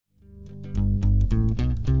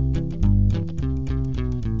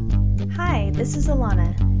This is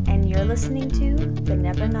Alana, and you're listening to the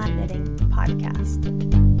Never Not Knitting podcast.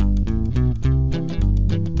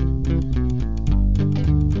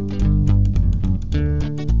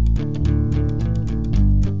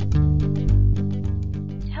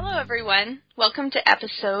 Hello, everyone. Welcome to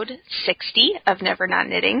episode 60 of Never Not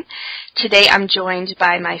Knitting. Today, I'm joined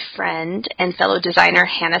by my friend and fellow designer,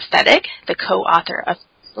 Hannah Fettig, the co-author of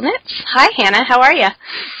Coastal Knits. Hi, Hannah. How are you?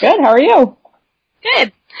 Good. How are you?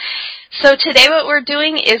 Good. So today what we're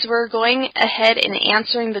doing is we're going ahead and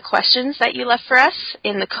answering the questions that you left for us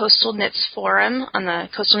in the Coastal Knits forum on the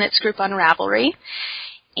Coastal Knits group on Ravelry.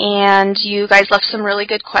 And you guys left some really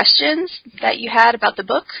good questions that you had about the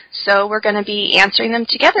book, so we're going to be answering them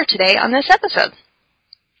together today on this episode.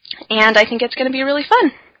 And I think it's going to be really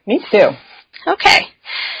fun. Me too. Okay.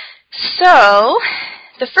 So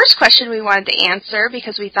the first question we wanted to answer,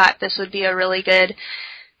 because we thought this would be a really good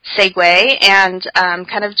segue and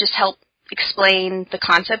kind of just help explain the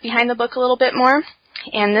concept behind the book a little bit more.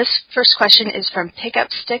 And this first question is from Pickup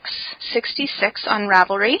Sticks 66 on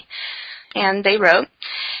Ravelry. And they wrote,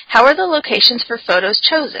 how are the locations for photos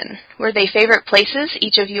chosen? Were they favorite places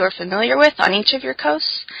each of you are familiar with on each of your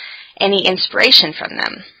coasts? Any inspiration from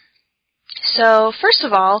them? So first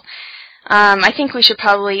of all, I think we should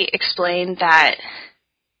probably explain that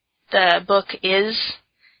the book is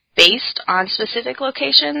based on specific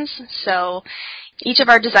locations. So each of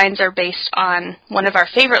our designs are based on one of our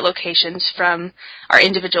favorite locations from our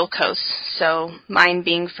individual coasts. So mine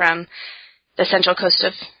being from the central coast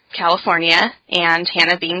of California and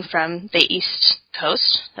Hannah being from the east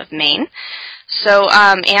coast of Maine. So,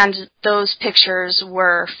 and those pictures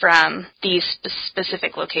were from these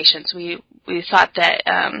specific locations. We thought that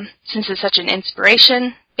since it's such an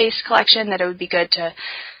inspiration-based collection, that it would be good to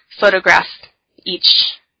photograph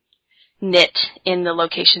each knit in the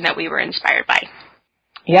location that we were inspired by.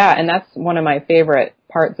 Yeah, and that's one of my favorite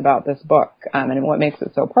parts about this book. And what makes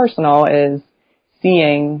it so personal is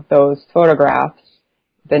seeing those photographs,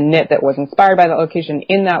 the knit that was inspired by that location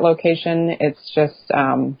in that location. It's just,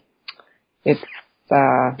 makes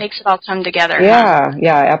it all come together. Yeah,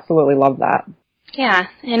 yeah, I absolutely love that. Yeah,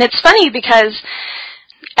 and it's funny because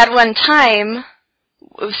at one time,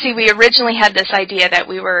 see, we originally had this idea that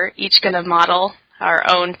we were each going to model our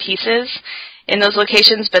own pieces in those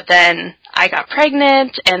locations, but then I got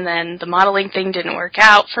pregnant, and then the modeling thing didn't work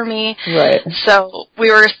out for me. Right. So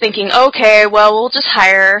we were thinking, okay, well, we'll just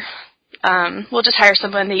hire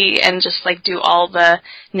somebody and just like do all the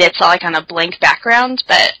knits all like on a blank background.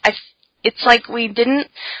 But it's like we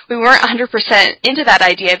weren't 100% into that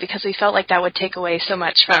idea because we felt like that would take away so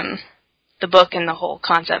much from the book and the whole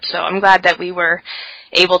concept. So I'm glad that we were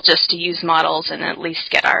able just to use models and at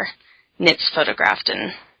least get our knits photographed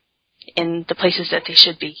and in the places that they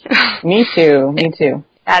should be. Me too.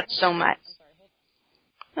 Adds so much.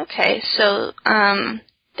 Okay, so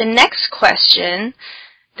the next question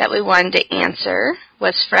that we wanted to answer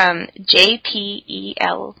was from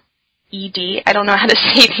JPELED. I don't know how to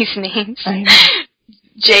say these names.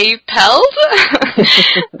 J Peld?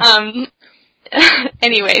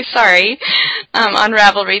 Anyway, sorry. On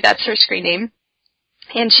Ravelry, that's her screen name.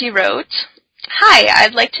 And she wrote, hi,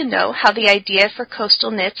 I'd like to know how the idea for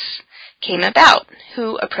Coastal Knits came about.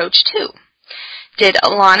 Who approached who? Did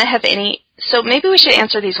Alana have any... So maybe we should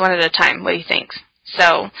answer these one at a time. What do you think?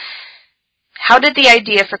 So, how did the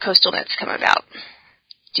idea for Coastal Knits come about?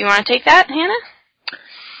 Do you want to take that, Hannah?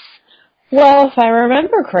 Well, if I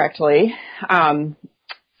remember correctly,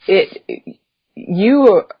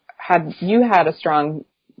 you had a strong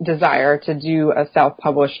desire to do a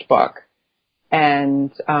self-published book,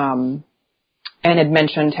 and had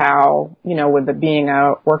mentioned how, with it being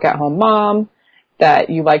a work-at-home mom, that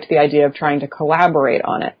you liked the idea of trying to collaborate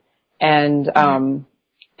on it. And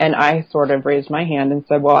I sort of raised my hand and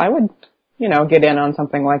said, well, I would, get in on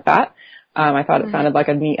something like that. I thought it sounded like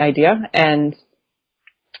a neat idea. And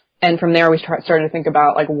from there we started to think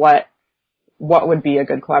about, like, what would be a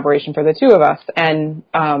good collaboration for the two of us. And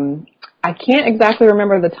I can't exactly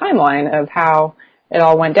remember the timeline of how it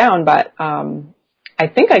all went down, but I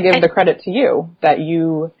think I give the credit to you that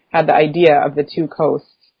you had the idea of the two coasts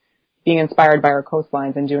being inspired by our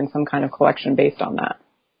coastlines and doing some kind of collection based on that.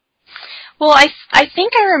 Well, I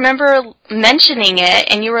think I remember mentioning it,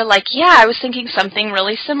 and you were like, yeah, I was thinking something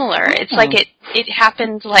really similar. Oh. It's like it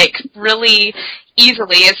happened, like, really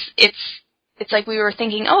easily. It's like we were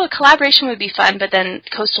thinking, oh, a collaboration would be fun, but then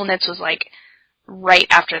Coastal Knits was, like, right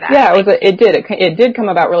after that. Yeah, it did come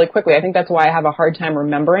about really quickly. I think that's why I have a hard time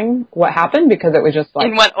remembering what happened, because it was just like...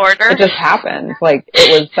 In what order? It just happened. Like,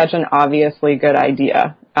 it was such an obviously good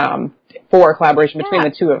idea for a collaboration between the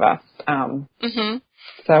two of us.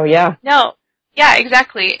 So, yeah. No, Yeah,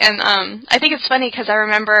 exactly. And I think it's funny because I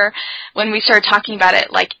remember when we started talking about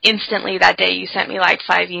it, like instantly that day you sent me like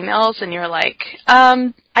 5 emails and you're like, I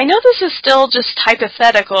know this is still just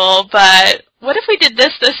hypothetical, but what if we did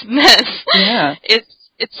this, this, and this? Yeah.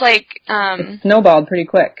 It's like it snowballed pretty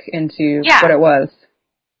quick into yeah. what it was.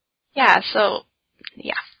 Yeah, so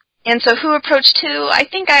yeah. And so who approached who? I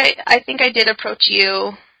think I did approach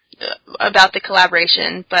you about the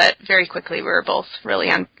collaboration, but very quickly we were both really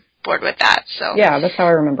on board with that. So yeah, that's how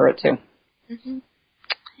I remember it too. Mm-hmm.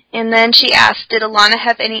 And then she asked, did Alana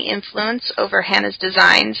have any influence over Hannah's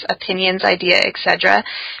designs, opinions, idea, etc.?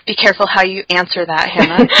 Be careful how you answer that,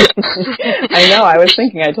 Hannah. I know, I was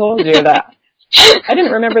thinking, I told you that. I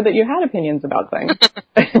didn't remember that you had opinions about things.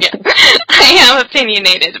 Yeah, I am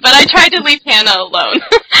opinionated, but I tried to leave Hannah alone.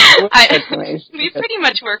 We pretty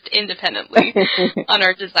much worked independently on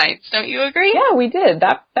our designs. Don't you agree? Yeah, we did.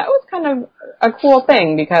 That was kind of a cool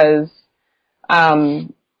thing because,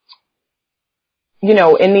 you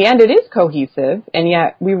know, in the end, it is cohesive, and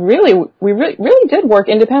yet we really did work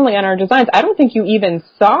independently on our designs. I don't think you even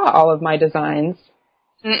saw all of my designs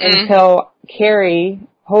until Carrie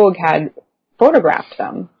Hogue had photographed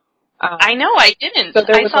them. I know, I didn't. So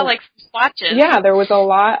I saw like swatches. Yeah, there was a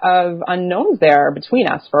lot of unknowns there between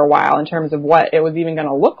us for a while in terms of what it was even going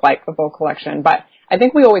to look like, the full collection. But I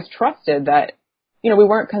think we always trusted that, you know, we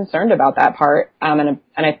weren't concerned about that part. In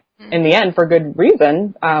the end, for good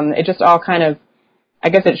reason, it just all kind of, I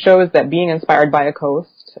guess it shows that being inspired by a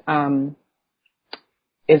coast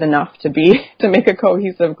is enough to make a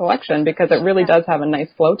cohesive collection because it really does have a nice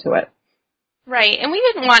flow to it. Right, and we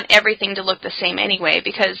didn't want everything to look the same anyway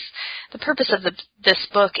because the purpose of this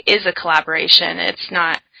book is a collaboration. It's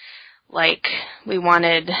not like we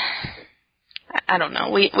wanted, I don't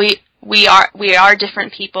know, we are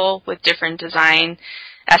different people with different design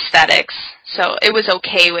aesthetics, so it was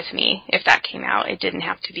okay with me if that came out. It didn't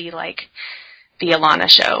have to be like the Alana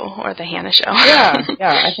show or the Hannah show. Yeah,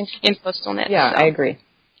 I think in Coastal Knits. Yeah, so. I agree.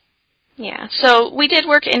 Yeah, so we did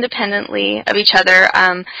work independently of each other.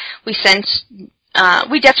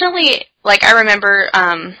 We definitely, like, I remember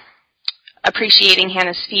appreciating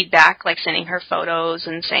Hannah's feedback, like sending her photos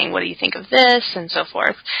and saying, what do you think of this, and so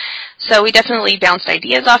forth. So we definitely bounced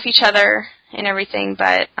ideas off each other and everything,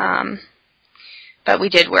 but we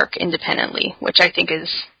did work independently, which I think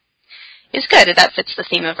is good. That fits the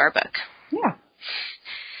theme of our book. Yeah.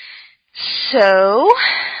 So,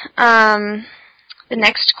 the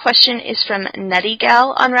next question is from Nutty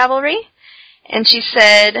Gal on Ravelry, and she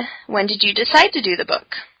said, when did you decide to do the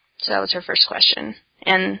book? So that was her first question.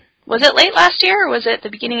 And was it late last year, or was it the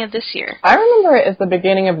beginning of this year? I remember it as the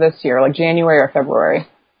beginning of this year, like January or February.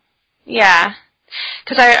 Yeah,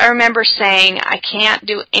 because I remember saying, I can't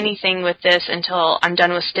do anything with this until I'm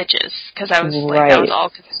done with stitches, because I was like, that was all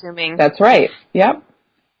consuming. That's right, yep.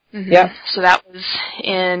 Mm-hmm. Yep. So that was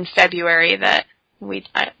in February that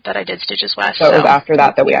I did Stitches West. So it was after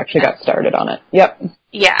that we actually got started on it. Yep.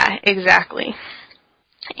 Yeah, exactly.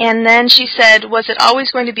 And then she said, was it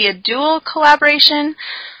always going to be a dual collaboration,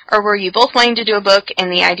 or were you both wanting to do a book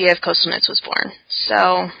and the idea of Coastal Knits was born? So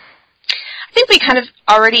I think we kind of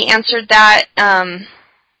already answered that.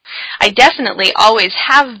 I definitely always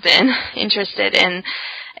have been interested in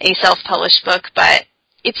a self-published book, but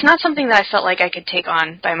it's not something that I felt like I could take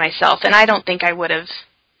on by myself, and I don't think I would have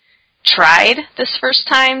tried this first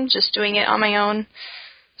time, just doing it on my own.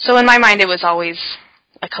 So in my mind, it was always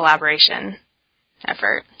a collaboration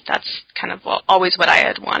effort. That's kind of always what I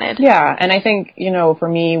had wanted. Yeah, and I think, you know, for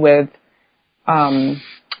me with both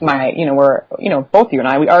you and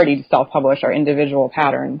I, we already self-publish our individual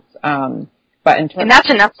patterns. But and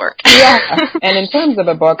that's enough work. Yeah, and in terms of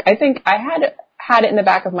a book, I think I had it in the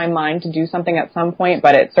back of my mind to do something at some point,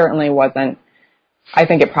 but it certainly wasn't. I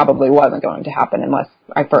think it probably wasn't going to happen unless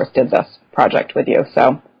I first did this project with you.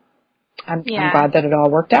 So I'm glad that it all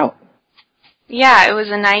worked out. Yeah, it was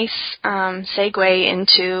a nice segue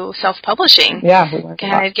into self-publishing. Yeah, we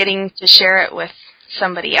kind of getting to share it with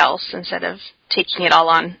somebody else instead of taking it all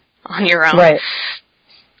on your own. Right.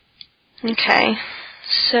 Okay.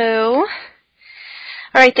 So,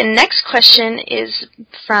 all right, the next question is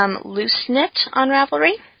from Loose Knit on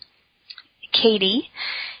Ravelry, Katie,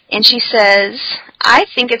 and she says, I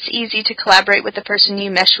think it's easy to collaborate with the person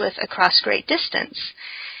you mesh with across great distance,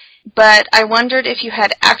 but I wondered if you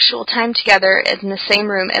had actual time together in the same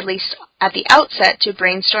room, at least at the outset, to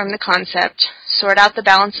brainstorm the concept, sort out the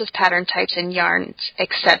balance of pattern types and yarns,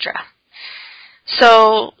 etc.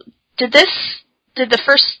 So, did the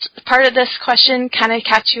first part of this question kind of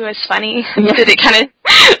catch you as funny? Did it kind of...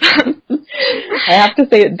 I have to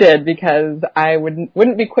say it did, because I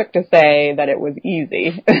wouldn't be quick to say that it was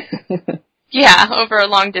easy. Yeah, over a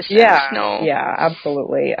long distance. Yeah, No. yeah,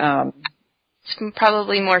 absolutely. It's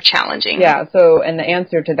probably more challenging. Yeah, so, and the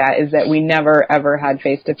answer to that is that we never, ever had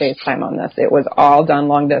face-to-face time on this. It was all done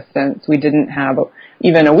long distance. We didn't have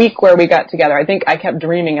even a week where we got together. I think I kept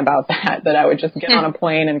dreaming about that I would just get on a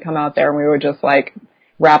plane and come out there and we would just like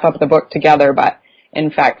wrap up the book together. But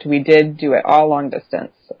in fact, we did do it all long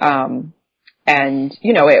distance. And,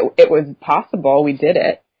 you know, it was possible. We did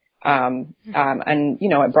it. And, you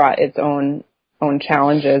know, it brought its own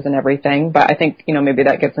challenges and everything. But I think, you know, maybe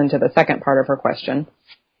that gets into the second part of her question.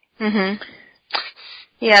 Mm-hmm.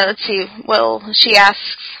 Yeah, let's see. Well, she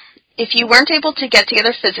asks, if you weren't able to get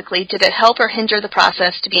together physically, did it help or hinder the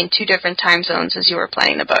process to be in two different time zones as you were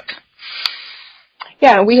planning the book?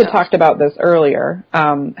 Yeah, and we had talked about this earlier,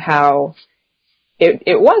 how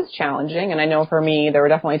it was challenging, and I know for me there were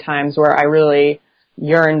definitely times where I really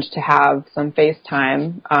yearned to have some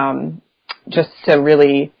FaceTime, just to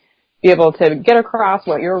really be able to get across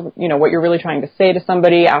what you're really trying to say to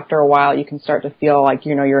somebody. After a while, you can start to feel like,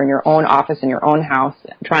 you know, you're in your own office in your own house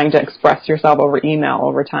trying to express yourself over email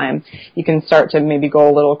over time. You can start to maybe go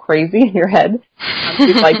a little crazy in your head.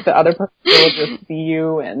 You'd like the other person to just see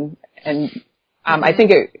you, and I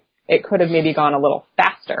think it could have maybe gone a little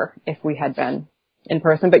faster if we had been in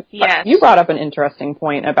person. But yes, you brought up an interesting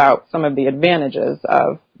point about some of the advantages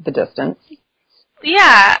of the distance.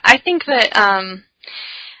 Yeah, I think that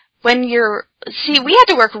we had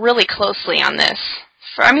to work really closely on this.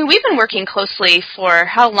 We've been working closely for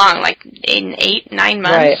how long? Like 8, 9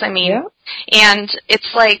 months? Right. I mean, yeah. And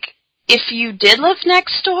it's like, if you did live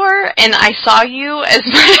next door and I saw you as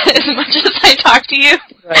much as I talked to you,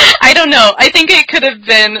 right. I don't know. I think it could have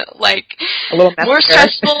been like a little messier. More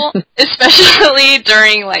stressful, especially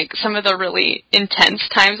during like some of the really intense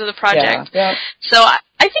times of the project. Yeah. So I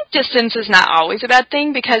think distance is not always a bad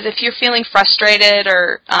thing, because if you're feeling frustrated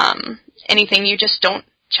or anything, you just don't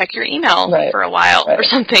check your email right. for a while right. or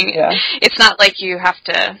something. Yeah. It's not like you have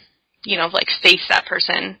to, you know, like face that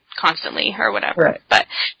person constantly or whatever. Right. But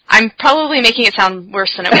I'm probably making it sound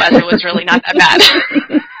worse than it was. It was really not that bad.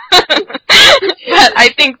 But I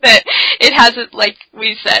think that it has, like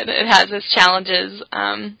we said, it has its challenges,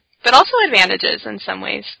 but also advantages in some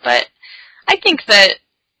ways. But I think that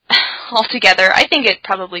altogether, I think it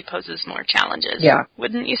probably poses more challenges. Yeah.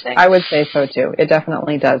 Wouldn't you say? I would say so too. It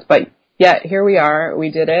definitely does. But yet here we are.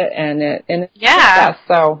 We did it, and it's yeah. success.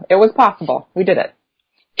 So it was possible. We did it.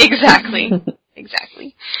 Exactly.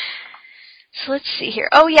 Exactly. So let's see here.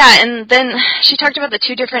 Oh yeah, and then she talked about the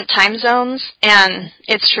 2 different time zones, and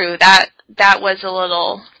it's true that was a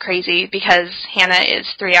little crazy because Hannah is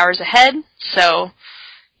 3 hours ahead, so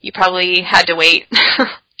you probably had to wait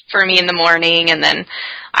for me in the morning, and then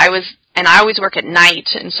I always work at night,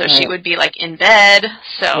 and so she would be like in bed,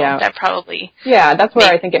 so that probably that's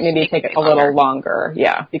where I think it maybe take a little longer,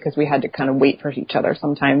 because we had to kind of wait for each other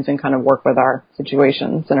sometimes and kind of work with our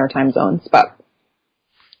situations and our time zones, but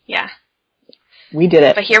yeah. We did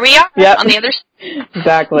it. But here we are on the other side.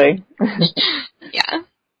 Exactly. Yeah.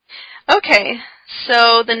 Okay,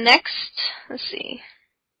 so the next, let's see.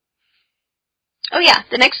 Oh yeah,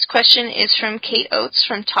 the next question is from Kate Oates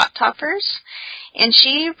from Tot Toppers, and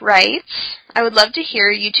she writes, I would love to hear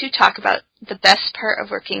you two talk about the best part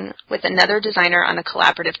of working with another designer on a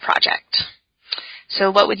collaborative project.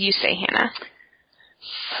 So what would you say, Hannah?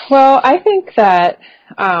 Well, I think that,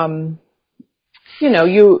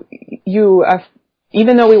 you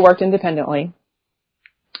even though we worked independently,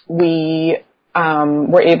 we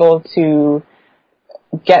were able to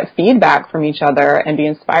get feedback from each other and be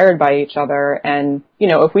inspired by each other. And,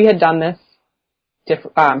 if we had done this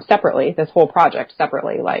separately, this whole project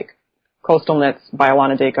separately, like Coastal Knits by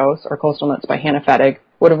Alana Dacos or Coastal Knits by Hannah Fettig,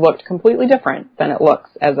 would have looked completely different than it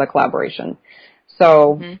looks as a collaboration.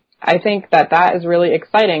 So I think that is really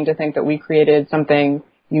exciting to think that we created something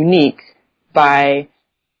unique by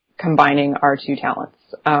combining our 2 talents.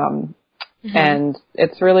 And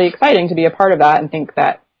it's really exciting to be a part of that and think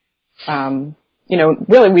that,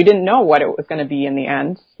 really we didn't know what it was going to be in the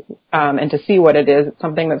end. And to see what it is, it's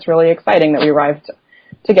something that's really exciting that we arrived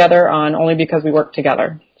together on only because we worked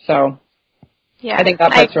together. So I think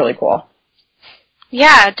that's really cool.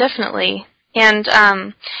 Yeah, definitely. And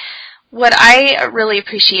what I really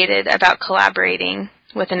appreciated about collaborating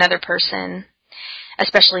with another person,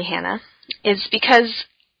 especially Hannah, is because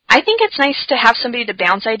I think it's nice to have somebody to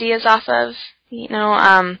bounce ideas off of.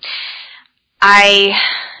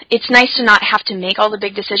 It's nice to not have to make all the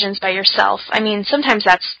big decisions by yourself. I mean, sometimes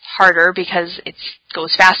that's harder because it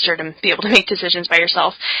goes faster to be able to make decisions by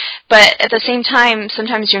yourself. But at the same time,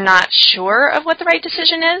 sometimes you're not sure of what the right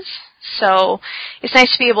decision is. So it's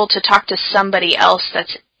nice to be able to talk to somebody else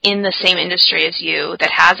that's in the same industry as you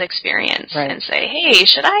that has experience right. and say, hey,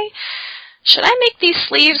 should I make these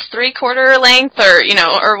sleeves 3/4 length or,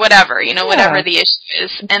 or whatever, whatever the issue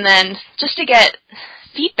is. And then just to get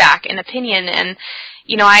feedback and opinion. And,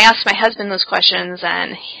 I asked my husband those questions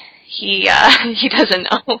and he doesn't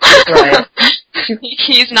know. Right.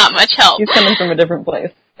 He's not much help. He's coming from a different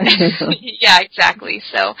place. Yeah, exactly.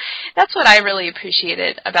 So that's what I really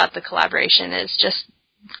appreciated about the collaboration is just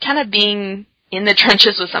kind of being in the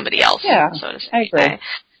trenches with somebody else. Yeah, so to say. I agree.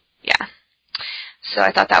 Yeah. So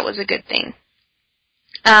I thought that was a good thing.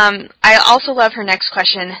 I also love her next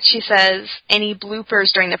question. She says, any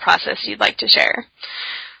bloopers during the process you'd like to share?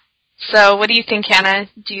 So what do you think, Hannah?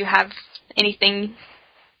 Do you have anything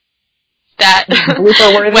that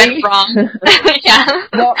went wrong? Yeah.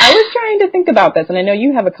 Well, I was trying to think about this, and I know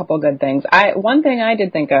you have a couple good things. One thing I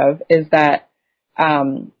did think of is that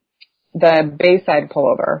the Bayside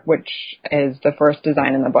pullover, which is the first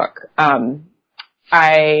design in the book,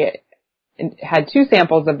 I had 2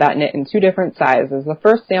 samples of that knit in 2 different sizes. The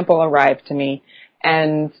first sample arrived to me,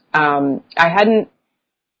 and I had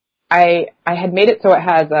made it so it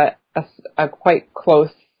has a quite close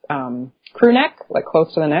crew neck, like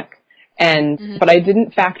close to the neck, and but I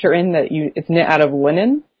didn't factor in that it's knit out of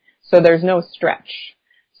linen, so there's no stretch.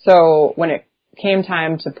 So when it came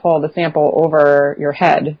time to pull the sample over your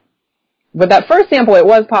head, with that first sample it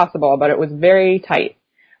was possible, but it was very tight.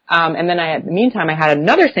 And then in the meantime, I had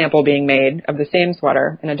another sample being made of the same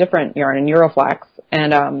sweater in a different yarn, in Euroflax.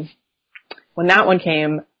 And when that one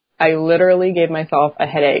came, I literally gave myself a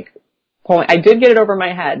headache. I did get it over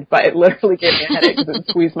my head, but it literally gave me a headache because it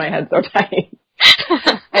squeezed my head so tight.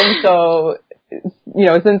 And so,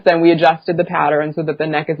 since then we adjusted the pattern so that the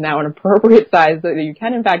neck is now an appropriate size so that you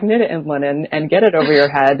can in fact knit it in linen and get it over your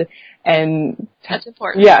head. And that's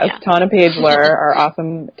important. Yes, yeah. Tana Pagler, our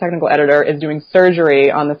awesome technical editor, is doing surgery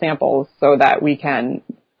on the samples so that we can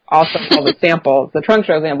also pull the samples. The trunk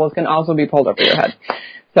show samples can also be pulled over your head.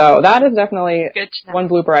 So that is definitely one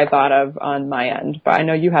blooper I thought of on my end, but I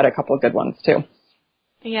know you had a couple of good ones too.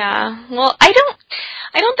 Yeah. Well, I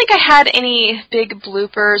don't think I had any big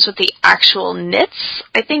bloopers with the actual knits.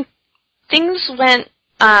 I think things went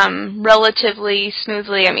relatively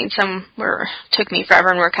smoothly. I mean, some took me forever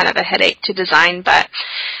and were kind of a headache to design, but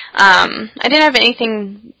I didn't have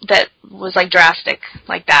anything that was like drastic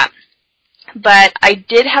like that. But I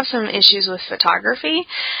did have some issues with photography.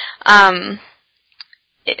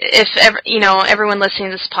 If everyone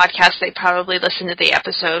listening to this podcast, they probably listened to the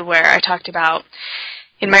episode where I talked about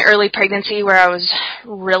in my early pregnancy where I was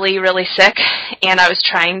really, really sick and I was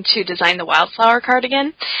trying to design the wildflower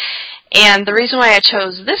cardigan. And the reason why I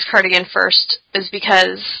chose this cardigan first is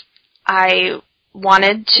because I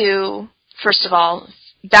wanted to, first of all,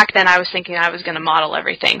 back then I was thinking I was going to model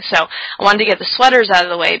everything. So I wanted to get the sweaters out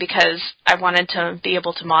of the way because I wanted to be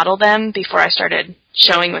able to model them before I started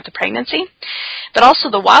showing with the pregnancy. But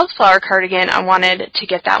also the wildflower cardigan, I wanted to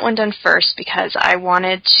get that one done first because I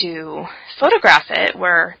wanted to photograph it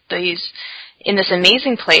in this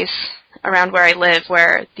amazing place around where I live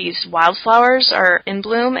where these wildflowers are in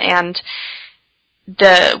bloom, and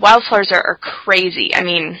the wildflowers are crazy. I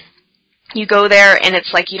mean, you go there and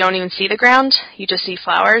it's like you don't even see the ground. You just see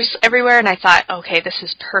flowers everywhere, and I thought, okay, this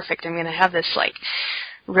is perfect. I'm going to have this like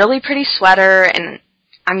really pretty sweater, and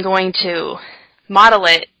I'm going to model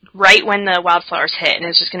it right when the wildflowers hit, and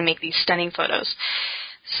it's just going to make these stunning photos.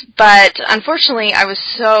 But unfortunately, I was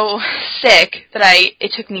so sick that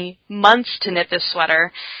it took me months to knit this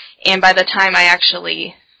sweater, and by the time I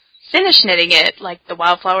actually finished knitting it, like the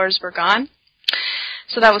wildflowers were gone.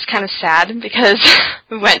 So that was kind of sad because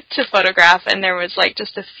we went to photograph and there was like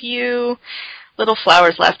just a few little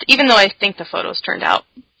flowers left, even though I think the photos turned out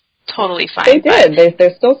totally fine. They did.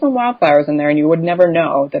 There's still some wildflowers in there, and you would never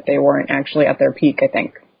know that they weren't actually at their peak, I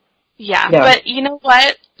think. Yeah, but you know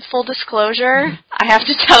what? Full disclosure, I have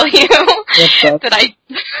to tell you that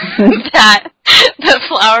that the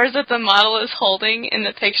flowers that the model is holding in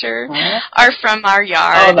the picture are from our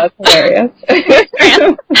yard. Oh, that's hilarious.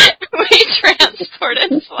 We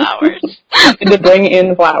transported flowers. To bring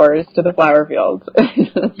in flowers to the flower fields.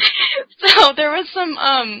 So there was some,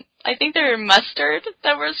 I think there were mustard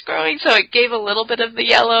that was growing, so it gave a little bit of the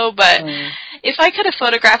yellow, but if I could have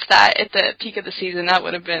photographed that at the peak of the season, that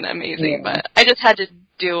would have been amazing, but I just had to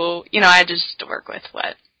I just work with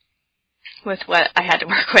what I had to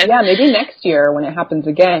work with. Yeah, maybe next year when it happens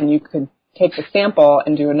again, you could take the sample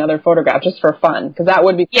and do another photograph just for fun, because that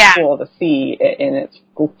would be cool to see it in its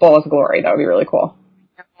fullest glory. That would be really cool.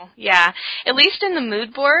 Yeah, at least in the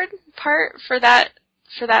mood board part for that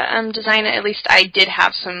for that design. At least I did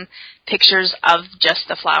have some pictures of just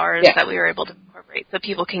the flowers that we were able to incorporate so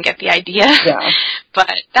people can get the idea. Yeah.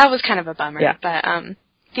 But that was kind of a bummer. Yeah. But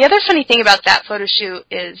the other funny thing about that photo shoot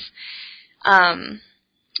is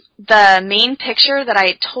the main picture that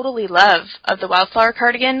I totally love of the wildflower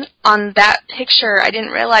cardigan, on that picture, I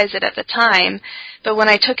didn't realize it at the time, but when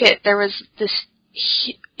I took it, there was this,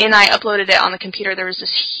 and I uploaded it on the computer, there was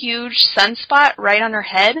this huge sunspot right on her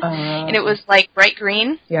head, and it was like bright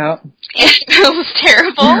green. Yeah. It was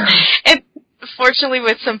terrible. And fortunately,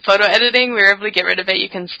 with some photo editing, we were able to get rid of it. You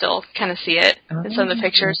can still kind of see it in some of the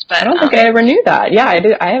pictures. But I don't think I ever knew that. Yeah,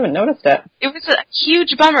 I haven't noticed it. It was a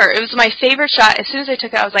huge bummer. It was my favorite shot. As soon as I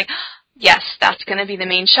took it, I was like, yes, that's going to be the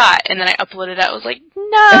main shot. And then I uploaded it. I was like,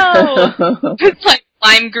 no! It's like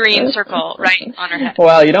lime green circle right on her head.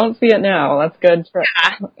 Well, you don't see it now. That's good.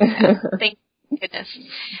 Yeah. Thank goodness.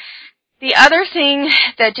 The other thing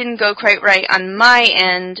that didn't go quite right on my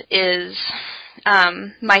end is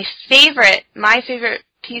my favorite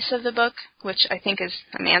piece of the book, which I think is,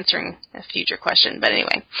 I'm answering a future question, but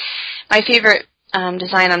anyway, my favorite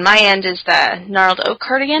design on my end is the gnarled oak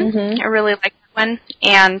cardigan. Mm-hmm. I really like that one,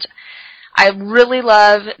 and I really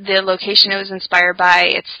love the location it was inspired by.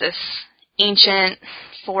 It's this ancient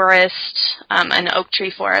forest, an oak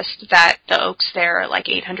tree forest, that the oaks there are like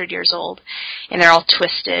 800 years old, and they're all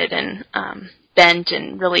twisted and bent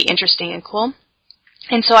and really interesting and cool.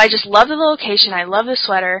 And so I just love the location. I love the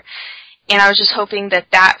sweater. And I was just hoping that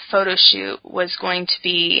that photo shoot was going to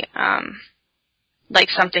be like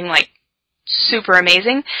something like super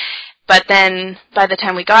amazing. But then by the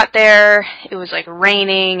time we got there, it was like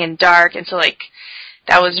raining and dark. And so like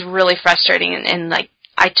that was really frustrating. And like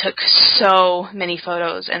I took so many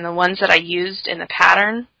photos. And the ones that I used in the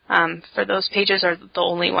pattern for those pages are the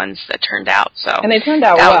only ones that turned out. So and they turned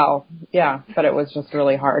out well. Yeah, but it was just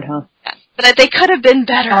really hard, huh? Yeah. But they could have been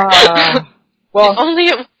better. Well, if only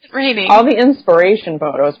it wasn't raining. All the inspiration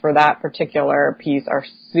photos for that particular piece are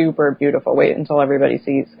super beautiful. Wait until everybody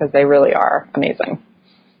sees, because they really are amazing.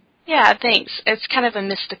 Yeah, thanks. It's kind of a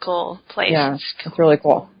mystical place. Yeah, it's really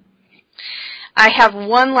cool. I have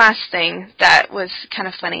one last thing that was kind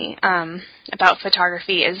of funny about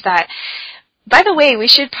photography is that, by the way, we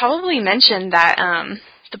should probably mention that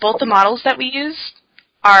both the models that we use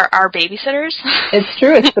are our babysitters. It's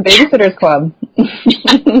true. It's the Babysitters Club.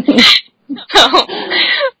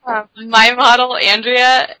 My model,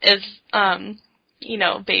 Andrea, is,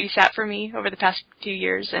 babysat for me over the past few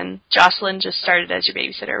years, and Jocelyn just started as your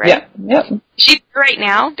babysitter, right? Yep. She's right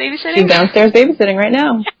now babysitting? She's downstairs babysitting right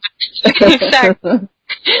now. Exactly.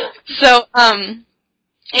 So,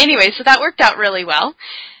 anyway, so that worked out really well.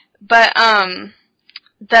 But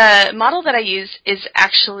the model that I use is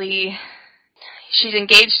actually... She's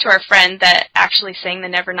engaged to our friend that actually sang the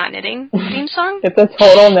Never Not Knitting theme song. It's a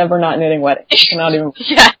total Never Not Knitting wedding. I cannot even...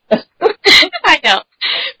 Yeah. I know.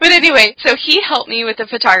 But anyway, so he helped me with the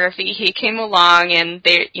photography. He came along, and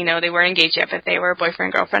they weren't engaged yet, but they were boyfriend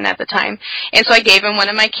and girlfriend at the time. And so I gave him one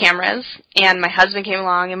of my cameras, and my husband came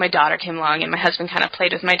along, and my daughter came along, and my husband kind of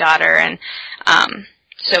played with my daughter. And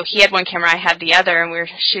so he had one camera, I had the other, and we were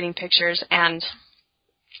shooting pictures. And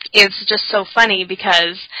it's just so funny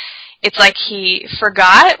because... It's like he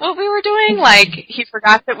forgot what we were doing. Like, he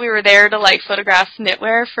forgot that we were there to, like, photograph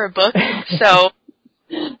knitwear for a book. So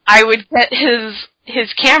I would get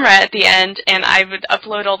his camera at the end, and I would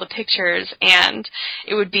upload all the pictures, and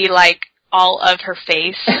it would be, like, all of her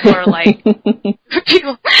face, or, like,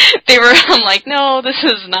 people, I'm like, no, this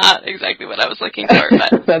is not exactly what I was looking for.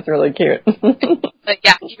 But that's really cute. But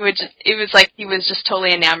yeah, it was like he was just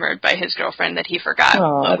totally enamored by his girlfriend that he forgot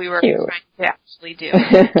what we were trying to actually do.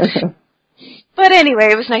 But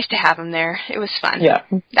anyway, it was nice to have him there. It was fun. Yeah.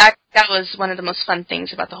 That was one of the most fun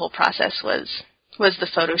things about the whole process was the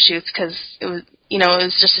photo shoots, because it was, it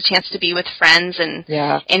was just a chance to be with friends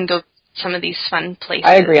and go some of these fun places.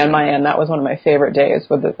 I agree on my end. That was one of my favorite days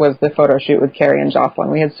was the photo shoot with Carrie and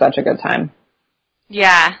Jocelyn. We had such a good time.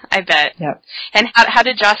 Yeah, I bet. Yep. And how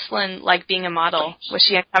did Jocelyn like being a model? Was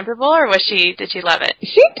she uncomfortable, or did she love it?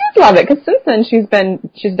 She did love it, because since then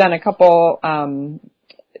she's done a couple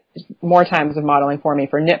more times of modeling for me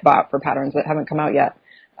for Knitbot for patterns that haven't come out yet.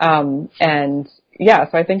 And yeah,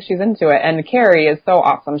 so I think she's into it. And Carrie is so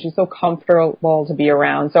awesome. She's so comfortable to be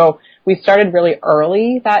around. So we started really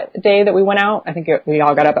early that day that we went out. I think we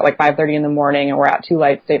all got up at like 5:30 in the morning, and we're at Two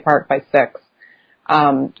Light State Park by 6.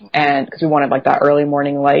 And because we wanted like that early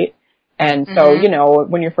morning light. And so,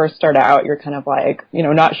 when you first start out, you're kind of like,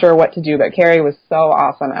 not sure what to do, but Carrie was so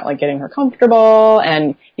awesome at like getting her comfortable.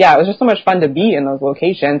 And yeah, it was just so much fun to be in those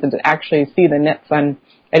locations and to actually see the knits. And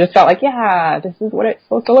I just felt like, yeah, this is what it's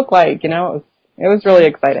supposed to look like. It it was really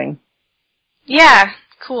exciting. Yeah,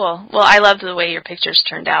 cool. Well, I loved the way your pictures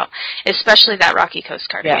turned out, especially that Rocky Coast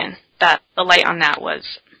cardigan. Yeah. The light on that was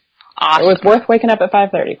awesome. It was worth waking up at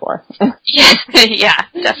 5:30 for. Yeah,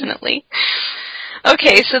 definitely.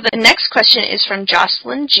 Okay, so the next question is from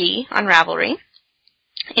Jocelyn G. on Ravelry.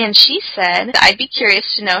 And she said, I'd be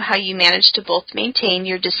curious to know how you managed to both maintain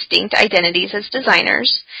your distinct identities as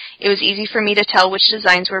designers. It was easy for me to tell which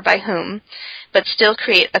designs were by whom, but still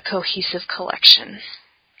create a cohesive collection.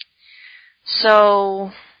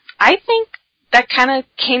 So I think that kind of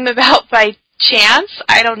came about by chance.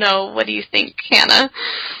 I don't know. What do you think, Hannah?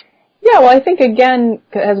 Yeah, well, I think, again,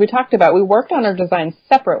 as we talked about, we worked on our designs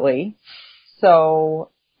separately. So,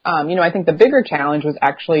 I think the bigger challenge was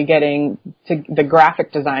actually getting to the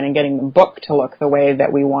graphic design and getting the book to look the way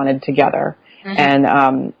that we wanted together,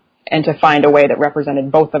 and to find a way that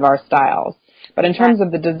represented both of our styles. But in terms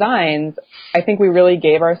of the designs, I think we really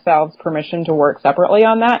gave ourselves permission to work separately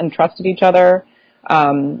on that and trusted each other,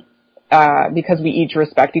 because we each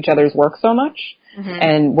respect each other's work so much.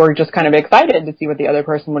 And we're just kind of excited to see what the other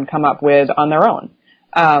person would come up with on their own,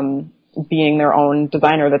 being their own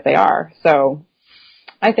designer that they are. So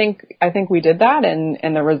I think we did that,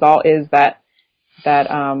 and the result is that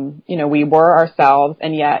we were ourselves,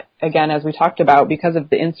 and yet, again, as we talked about, because of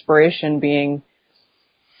the inspiration being,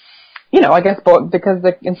 I guess because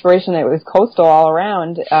the inspiration, it was coastal all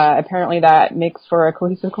around, apparently that makes for a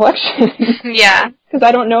cohesive collection. Yeah. Because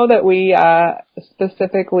I don't know that we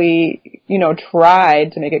specifically,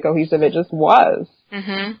 tried to make it cohesive. It just was.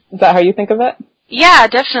 Is that how you think of it? Yeah,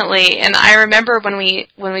 definitely. And I remember when we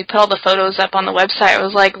put all the photos up on the website, I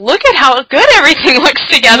was like, look at how good everything looks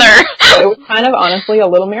together. It was kind of, honestly, a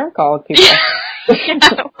little miracle of people.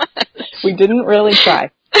 We didn't really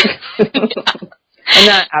try. And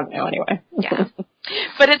that avenue, anyway. Yeah.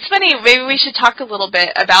 But it's funny, maybe we should talk a little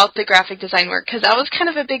bit about the graphic design work, because that was kind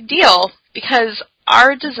of a big deal, because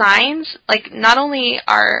our designs, like not only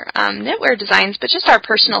our knitwear designs, but just our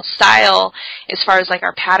personal style as far as like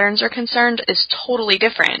our patterns are concerned is totally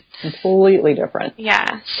different. Completely different.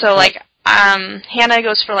 Yeah. So like Hannah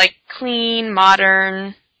goes for like clean,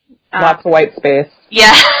 modern. Lots of white space.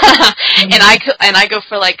 Yeah. And I go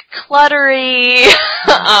for like cluttery.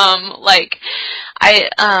 I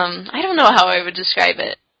don't know how I would describe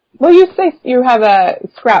it. Well, you say you have a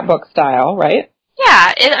scrapbook style, right?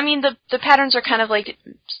 Yeah, the patterns are kind of like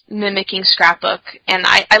mimicking scrapbook, and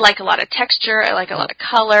I like a lot of texture, I like a lot of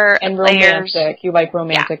color, and layers. Romantic. You like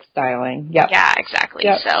romantic styling. Yep. Yeah, exactly.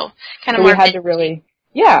 Yep. So kind of so more.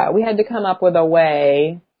 We had to come up with a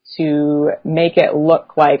way to make it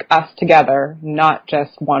look like us together, not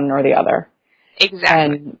just one or the other.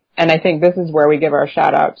 Exactly. And I think this is where we give our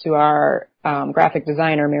shout out to our graphic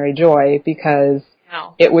designer, Mary Joy, because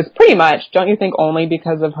it was pretty much, don't you think, only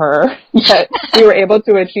because of her that we were able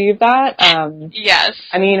to achieve that? Yes.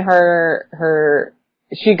 I mean,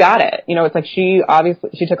 she got it. It's like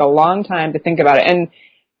she took a long time to think about it. And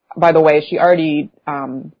by the way, she already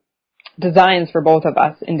designs for both of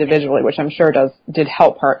us individually, which I'm sure did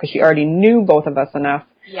help her, because she already knew both of us enough.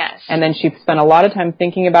 Yes. And then she spent a lot of time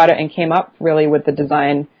thinking about it and came up really with the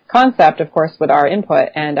design concept, of course, with our input,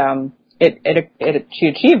 and she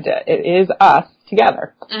achieved it. It is us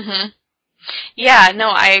together. Yeah, no,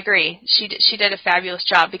 I agree. She did a fabulous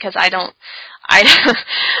job, because I don't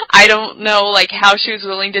know like how she was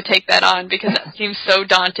willing to take that on, because that seems so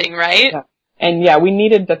daunting, right? Yeah. And yeah, we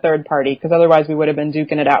needed the third party, because otherwise we would have been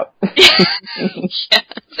duking it out. Yeah.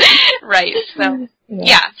 Right. So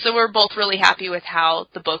so we're both really happy with how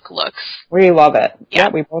the book looks. We love it. Yeah,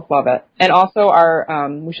 we both love it. And also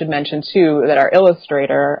we should mention too that our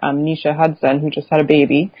illustrator, Nisha Hudson, who just had a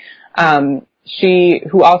baby,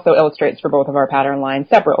 who also illustrates for both of our pattern lines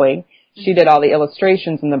separately, she did all the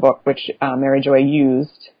illustrations in the book, which Mary Joy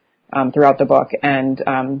used throughout the book, and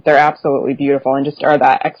they're absolutely beautiful and just are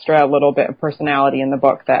that extra little bit of personality in the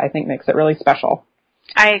book that I think makes it really special.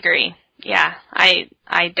 I agree. Yeah, I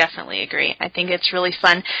definitely agree. I think it's really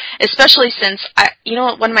fun, especially since,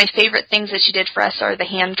 one of my favorite things that she did for us are the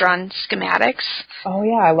hand-drawn schematics. Oh,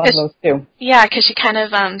 yeah, I love those, too. Yeah, because she kind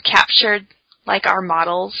of captured, like, our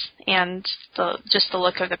models and the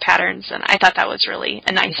look of the patterns, and I thought that was really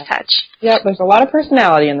a nice touch. Yeah, there's a lot of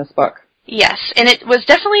personality in this book. Yes, and it was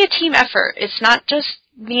definitely a team effort. It's not just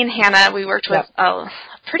me and Hannah. We worked with a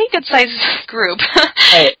pretty good-sized group.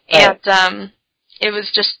 Right. And it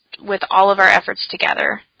was just with all of our efforts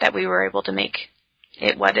together that we were able to make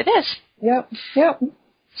it what it is. Yep.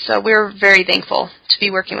 So we're very thankful to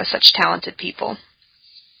be working with such talented people.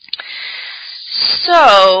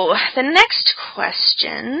 So the next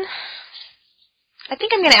question. I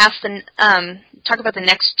think I'm going to talk about the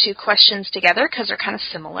next two questions together because they're kind of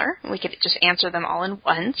similar. We could just answer them all in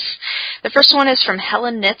once. The first one is from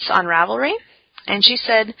Helen Knits on Ravelry, and she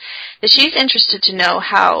said that she's interested to know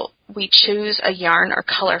how we choose a yarn or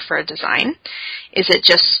color for a design. Is it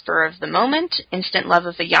just spur of the moment, instant love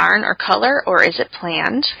of a yarn or color, or is it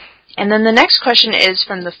planned? And then the next question is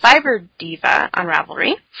from the Fiber Diva on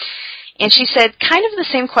Ravelry, and she said kind of the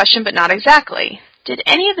same question but not exactly. Did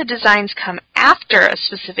any of the designs come after a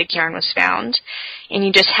specific yarn was found, and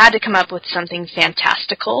you just had to come up with something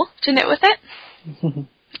fantastical to knit with it?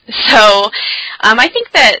 So I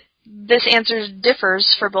think that this answer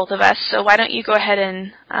differs for both of us, so why don't you go ahead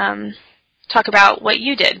and talk about what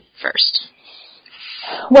you did first?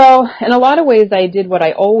 Well, in a lot of ways, I did what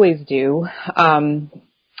I always do. And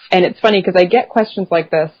it's funny because I get questions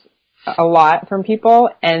like this a lot from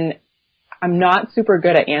people, and I'm not super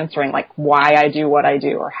good at answering, like, why I do what I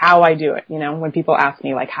do or how I do it. You know, when people ask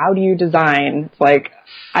me, like, how do you design? It's like,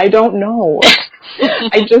 I don't know.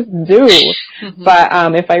 I just do. Mm-hmm. But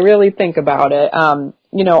if I really think about it,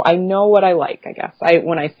 you know, I know what I like, I guess.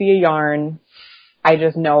 When I see a yarn, I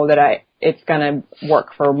just know that it's going to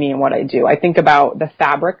work for me and what I do. I think about the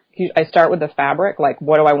fabric. I start with the fabric, like,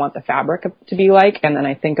 what do I want the fabric to be like? And then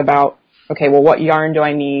I think about, okay, well, what yarn do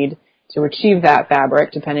I need to achieve that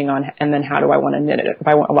fabric, depending on, and then how do I want to knit it?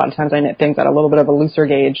 A lot of times I knit things at a little bit of a looser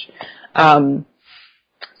gauge. And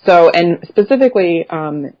specifically,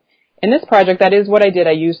 in this project, that is what I did.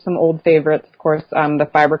 I used some old favorites, of course, the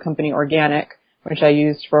Fiber Company Organic, which I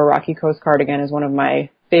used for a Rocky Coast cardigan, is one of my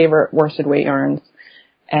favorite worsted weight yarns.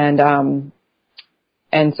 And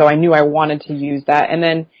so I knew I wanted to use that. And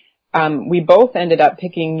then, we both ended up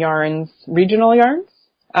picking yarns, regional yarns.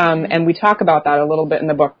 And we talk about that a little bit in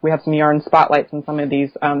the book. We have some yarn spotlights on some of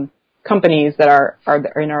these companies that are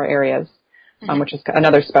in our areas, which is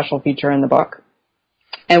another special feature in the book.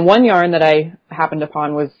 And one yarn that I happened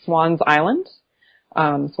upon was Swan's Island.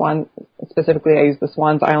 Specifically, I used the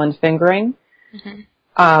Swan's Island fingering. Mm-hmm.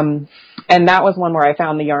 And that was one where I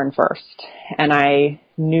found the yarn first. And I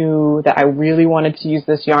knew that I really wanted to use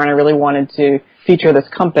this yarn. I really wanted to feature this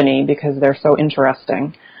company because they're so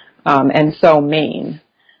interesting and so Maine.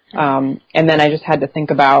 And then I just had to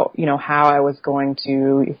think about, you know, how I was going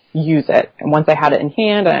to use it. And once I had it in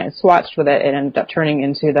hand and I swatched with it, it ended up turning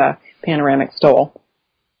into the panoramic stole.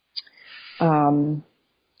 Also,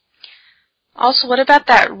 what about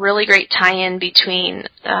that really great tie-in between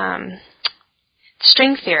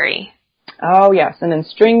string theory? Oh, yes. And then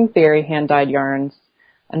String Theory hand-dyed yarns,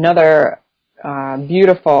 another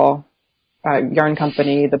beautiful yarn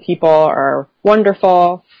company. The people are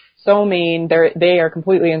wonderful. So Maine, they are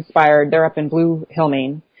completely inspired. They're up in Blue Hill,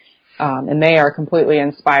 Maine, and they are completely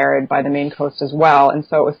inspired by the Maine coast as well. And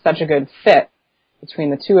so it was such a good fit between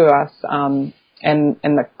the two of us. And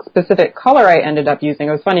the specific color I ended up using,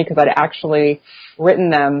 it was funny because I'd actually written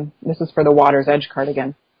them. This is for the Water's Edge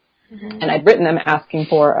cardigan, and I'd written them asking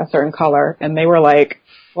for a certain color, and they were like,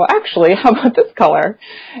 "Well, actually, how about this color?"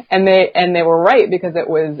 And they were right because it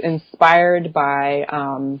was inspired by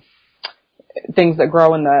things that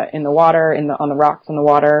grow in the water, on the rocks in the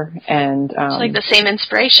water, and it's like the same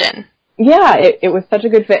inspiration. Yeah, it was such a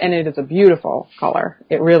good fit, and it is a beautiful color.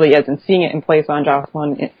 It really is. And seeing it in place on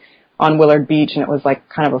Jocelyn on Willard Beach, and it was like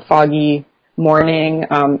kind of a foggy morning.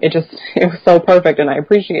 It was so perfect, and I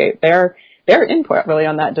appreciate their input really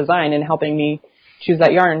on that design and helping me choose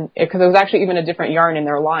that yarn, because it was actually even a different yarn in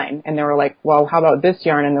their line, and they were like, "Well, how about this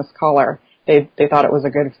yarn in this color?" They thought it was a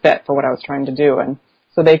good fit for what I was trying to do, and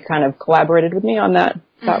so they kind of collaborated with me on that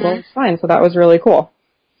little design. So that was really cool.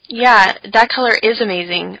 Yeah, that color is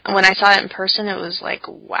amazing. When I saw it in person, it was like,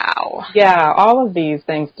 wow. Yeah, all of these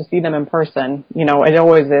things, to see them in person, you know, it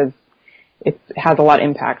always is. It has a lot of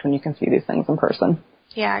impact when you can see these things in person.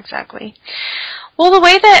 Yeah, exactly. Well, the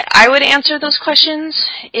way that I would answer those questions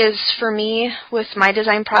is, for me, with my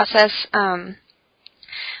design process,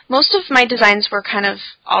 most of my designs were kind of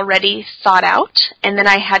already thought out, and then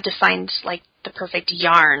I had to find, like, the perfect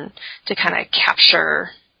yarn to kind of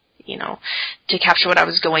capture, you know, to capture what I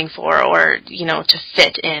was going for, or, you know, to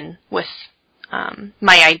fit in with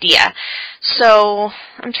my idea. So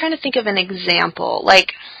I'm trying to think of an example,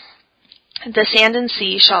 like the Sand and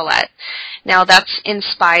Sea Shawlette. Now that's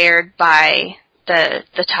inspired by the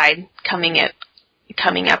tide coming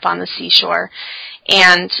up on the seashore,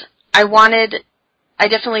 and I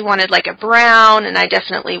definitely wanted like a brown, and I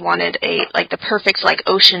definitely wanted like the perfect like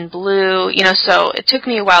ocean blue, you know, so it took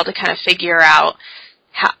me a while to kind of figure out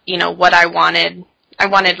how, you know, what I wanted. I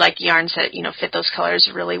wanted like yarns that, you know, fit those colors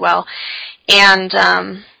really well. And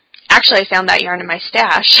actually, I found that yarn in my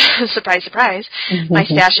stash. Surprise, surprise. My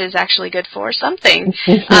stash is actually good for something.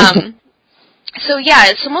 So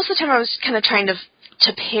yeah, so most of the time I was kind of trying to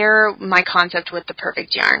pair my concept with the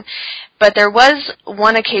perfect yarn. But there was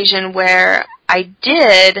one occasion where I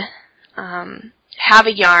did have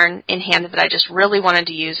a yarn in hand that I just really wanted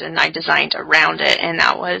to use, and I designed around it, and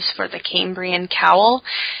that was for the Cambrian cowl,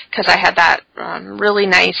 because I had that really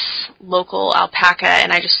nice local alpaca,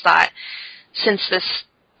 and I just thought, since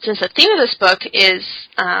the theme of this book is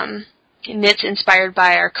knits inspired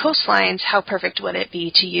by our coastlines, how perfect would it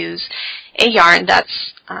be to use a yarn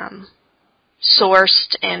that's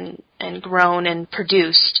sourced and grown and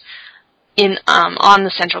produced in on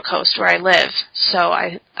the Central Coast where I live. So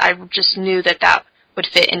I just knew that would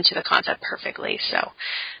fit into the concept perfectly. So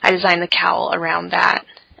I designed the cowl around that.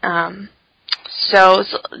 So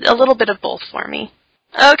it's a little bit of both for me.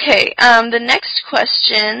 Okay, the next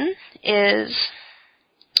question is,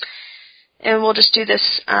 and we'll just do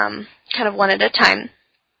this kind of one at a time.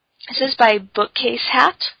 This is by Bookcase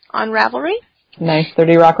Hat on Ravelry. Nice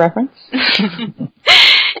 30 Rock reference.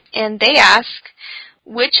 And they ask,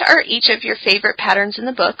 which are each of your favorite patterns in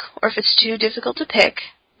the book, or if it's too difficult to pick,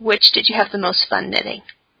 which did you have the most fun knitting?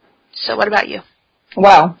 So what about you?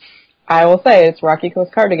 Well, I will say it's Rocky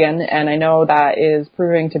Coast Cardigan, and I know that is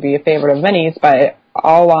proving to be a favorite of many's, but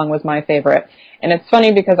all along was my favorite. And it's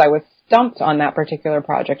funny because I was stumped on that particular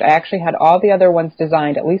project. I actually had all the other ones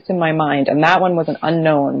designed, at least in my mind, and that one was an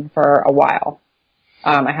unknown for a while.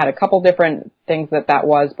 I had a couple different things that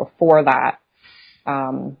was before that.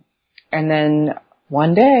 And then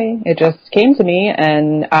one day it just came to me,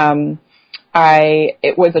 and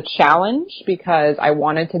it was a challenge because I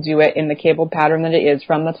wanted to do it in the cabled pattern that it is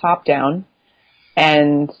from the top down.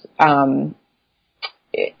 And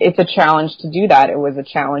it's a challenge to do that. It was a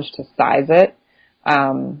challenge to size it,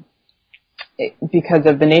 because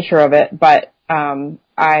of the nature of it. But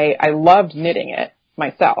I loved knitting it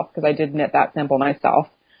myself because I did knit that sample myself.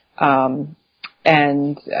 And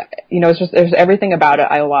it's just, there's everything about it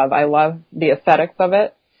I love. I love the aesthetics of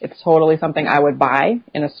it. It's totally something I would buy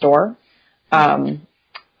in a store.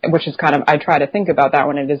 Which is kind of, I try to think about that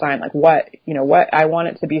when I design, like what I want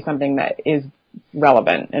it to be something that is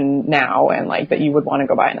relevant and now, and like that you would want to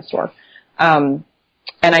go buy in a store. And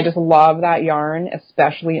I just love that yarn,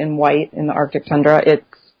 especially in white in the Arctic tundra. It's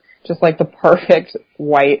just like the perfect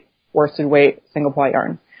white worsted weight single ply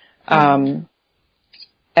yarn.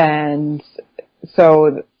 And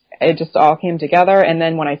so it just all came together. And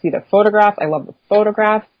then when I see the photographs, I love the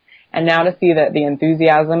photographs. And now to see that the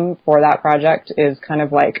enthusiasm for that project is kind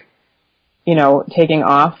of like, taking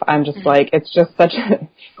off, I'm just like, it's just such a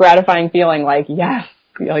gratifying feeling, like, yes,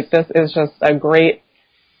 like this is just a great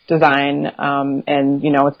design. And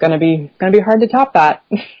it's going to be hard to top that.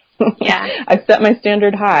 Yeah. I set my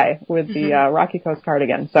standard high with the Rocky Coast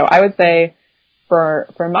Cardigan. So I would say for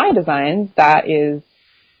my designs, that is,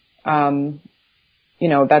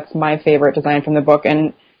 that's my favorite design from the book.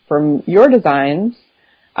 And from your designs,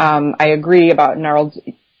 I agree about gnarled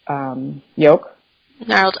yoke.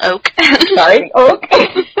 Gnarled oak. Sorry, oak.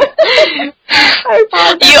 You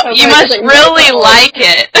must really like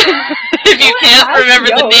it if you can't remember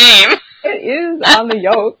the name. It is on the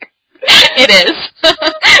yoke. It is.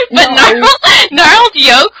 But gnarled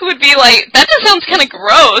yoke would be like, that just sounds kind of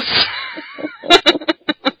gross.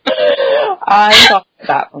 I'm talking about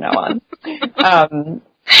that from now on.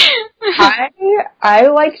 I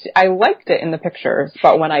liked it in the pictures,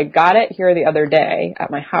 but when I got it here the other day at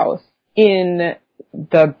my house in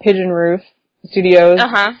the Pigeon Roof Studios,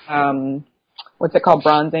 what's it called?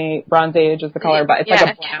 Bronze Age is the color, but it's like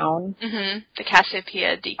a brown. The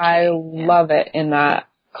Cassiopeia DK. I love it in that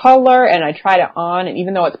color, and I tried it on, and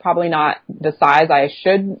even though it's probably not the size I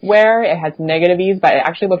should wear, it has negative ease, but it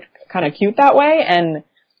actually looked kind of cute that way, and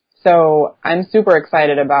so I'm super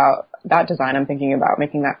excited about that design. I'm thinking about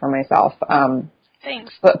making that for myself.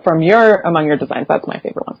 Thanks. But among your designs, that's my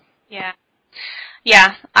favorite one. Yeah.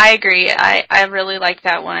 Yeah, I agree. I really like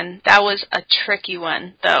that one. That was a tricky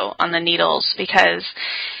one, though, on the needles, because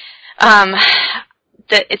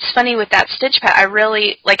it's funny with that stitch pattern. I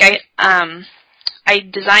really, I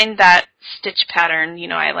designed that stitch pattern,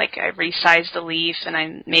 I resized the leaf and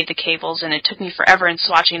I made the cables, and it took me forever in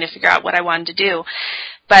swatching to figure out what I wanted to do.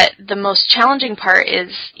 But the most challenging part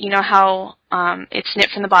is, how it's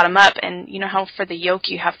knit from the bottom up, and how for the yoke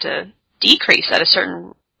you have to decrease at a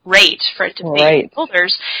certain rate for it to make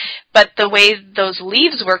shoulders. But the way those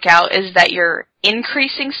leaves work out is that you're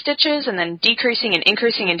increasing stitches and then decreasing and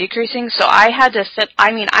increasing and decreasing. So I had to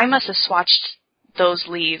I must have swatched those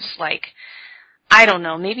leaves I don't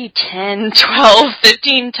know, maybe 10, 12,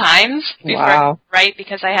 15 times before Wow. right,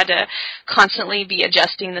 because I had to constantly be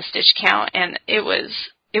adjusting the stitch count, and it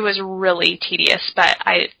was really tedious, but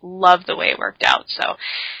I love the way it worked out. So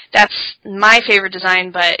that's my favorite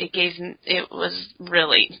design, but it was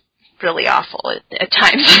really, really awful at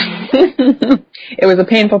times. It was a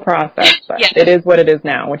painful process, but Yes. It is what it is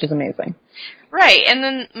now, which is amazing. Right, and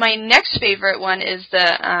then my next favorite one is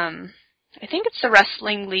I think it's the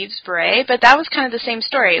Rustling Leaves Beret, but that was kind of the same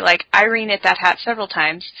story. Like, I reknit that hat several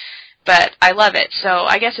times, but I love it. So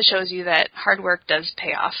I guess it shows you that hard work does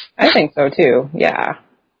pay off. I think so, too. Yeah.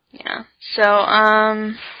 Yeah. So,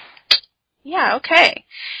 yeah, okay.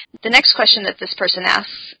 The next question that this person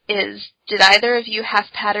asks is, did either of you have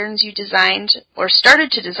patterns you designed or started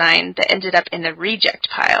to design that ended up in the reject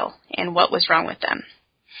pile, and what was wrong with them?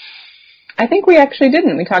 I think we actually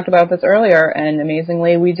didn't. We talked about this earlier, and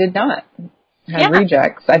amazingly, we did not have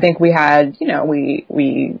rejects. I think we had,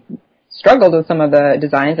 we struggled with some of the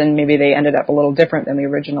designs, and maybe they ended up a little different than we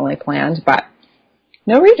originally planned, but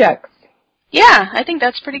no rejects. Yeah, I think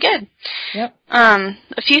that's pretty good. Yep.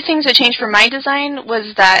 A few things that changed for my design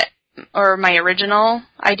was that, or my original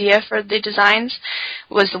idea for the designs,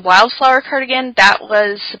 was the wildflower cardigan. That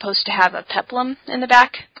was supposed to have a peplum in the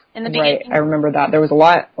back in the beginning. Right, I remember that. There was a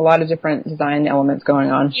lot of different design elements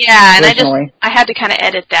going on. Yeah, and originally. I had to kind of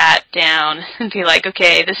edit that down and be like,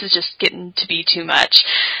 okay, this is just getting to be too much.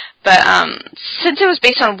 But since it was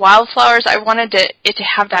based on wildflowers, I wanted it to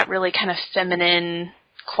have that really kind of feminine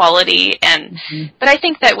quality, but I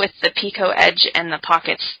think that with the picot edge and the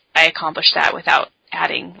pockets, I accomplished that without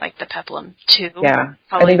adding like the peplum too. Yeah,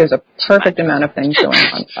 I think there's a perfect amount of things going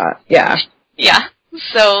on with that. Yeah. Yeah,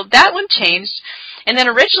 so that one changed. And then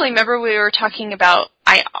originally, remember we were talking about,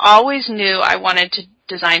 I always knew I wanted to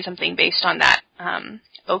design something based on that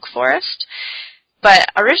oak forest, but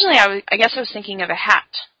originally I guess I was thinking of a hat.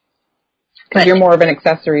 Because you're more of an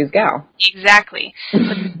accessories gal. Exactly. But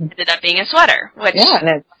it ended up being a sweater, which... Yeah, and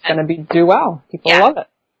it's going to do well. People love it.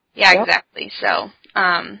 Yeah, yep. Exactly. So,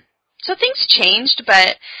 so things changed,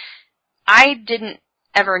 but I didn't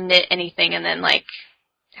ever knit anything and then,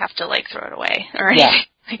 have to, throw it away or anything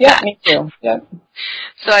like that. Me too. Yep.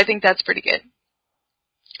 So I think that's pretty good.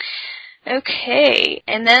 Okay,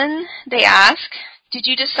 and then they ask, did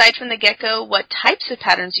you decide from the get-go what types of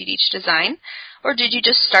patterns you'd each design, or did you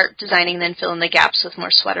just start designing then fill in the gaps with more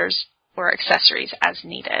sweaters or accessories as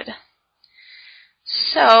needed?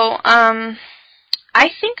 So, I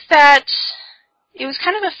think that it was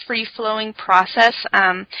kind of a free-flowing process.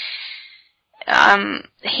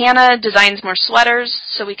 Hannah designs more sweaters,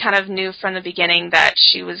 so we kind of knew from the beginning that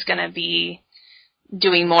she was going to be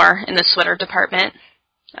doing more in the sweater department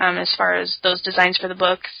as far as those designs for the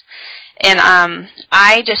books. And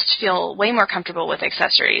I just feel way more comfortable with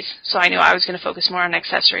accessories, so I knew I was going to focus more on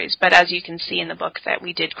accessories. But as you can see in the book, that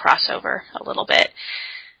we did cross over a little bit.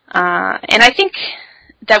 And I think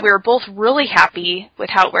that we were both really happy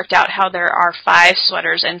with how it worked out, how there are 5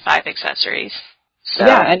 sweaters and 5 accessories. So,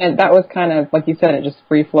 yeah, and that was kind of, like you said, it just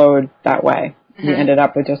free-flowed that way. Mm-hmm. We ended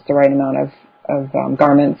up with just the right amount of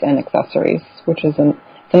garments and accessories, which is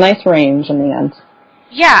a nice range in the end.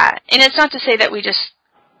 Yeah, and it's not to say that we just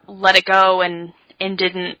let it go and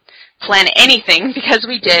didn't plan anything, because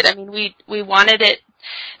we did. I mean, we wanted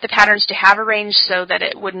the patterns to have a range so that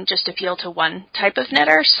it wouldn't just appeal to one type of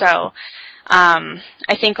knitter. So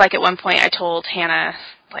I think at one point I told Hannah,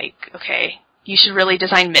 okay, you should really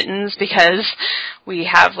design mittens because we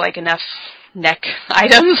have enough neck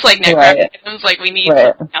items, neck wrap items, we need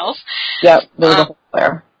something else. Yep, there's a whole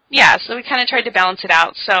there. Yeah, so we kind of tried to balance it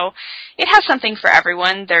out. So it has something for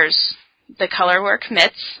everyone. There's the color work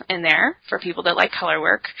mitts in there for people that like color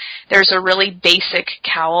work. There's a really basic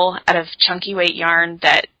cowl out of chunky weight yarn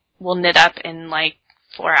that will knit up in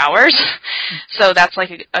 4 hours. So that's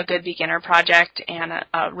a good beginner project and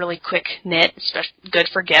a really quick knit, good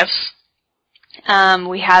for gifts.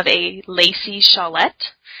 We have a lacy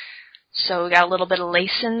shawlette. So we got a little bit of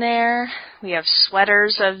lace in there. We have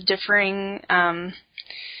sweaters of differing,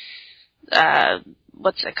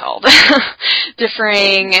 what's it called?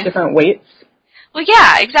 Different weights. Well,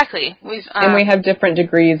 yeah, exactly. And we have different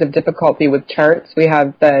degrees of difficulty with charts. We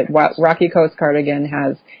have the Rocky Coast cardigan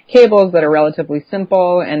has cables that are relatively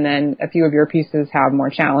simple, and then a few of your pieces have more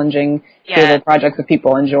challenging cable projects if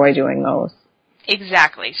people enjoy doing those.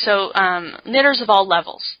 Exactly. So knitters of all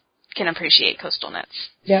levels can appreciate coastal knits.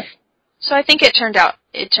 Yep. So I think it turned out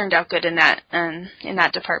good in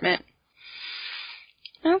that department.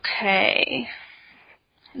 Okay.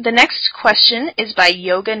 The next question is by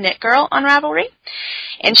Yoga Knit Girl on Ravelry,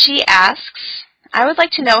 and she asks, I would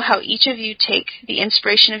like to know how each of you take the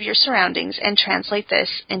inspiration of your surroundings and translate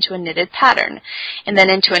this into a knitted pattern, and then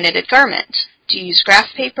into a knitted garment. Do you use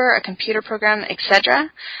graph paper, a computer program,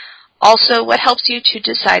 etc.? Also, what helps you to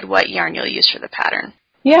decide what yarn you'll use for the pattern?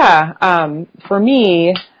 Yeah, for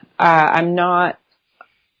me, I'm not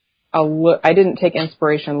I didn't take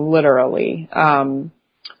inspiration literally,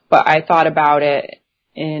 but I thought about it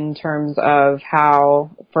in terms of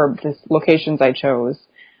how, for the locations I chose,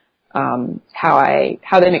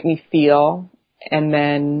 how they make me feel, and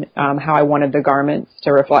then how I wanted the garments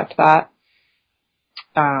to reflect that,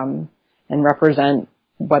 and represent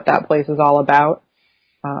what that place is all about.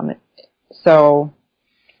 So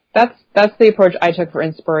that's the approach I took for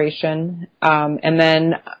inspiration. And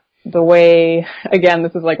then the way, again,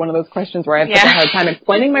 this is like one of those questions where I have such a hard time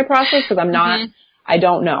explaining my process because I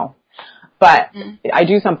don't know. But I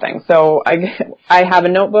do something. So I have a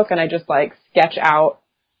notebook and I just like sketch out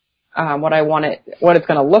what it's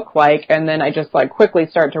going to look like, and then I just like quickly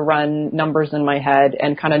start to run numbers in my head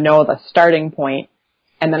and kind of know the starting point,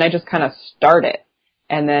 and then I just kind of start it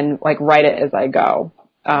and then like write it as I go,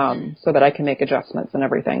 so that I can make adjustments and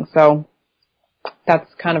everything. So that's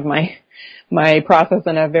kind of my process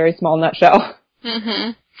in a very small nutshell.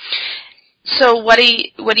 Mm-hmm. So what do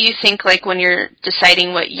you think, like, when you're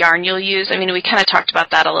deciding what yarn you'll use? I mean, we kind of talked about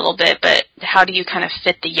that a little bit, but how do you kind of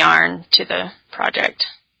fit the yarn to the project?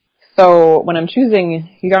 So when I'm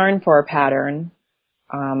choosing yarn for a pattern,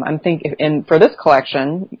 I'm thinking, and for this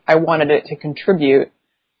collection, I wanted it to contribute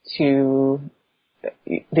to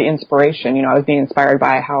the inspiration. You know, I was being inspired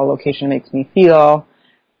by how a location makes me feel,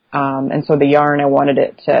 and so the yarn, I wanted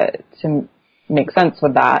it to make sense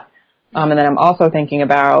with that. And then I'm also thinking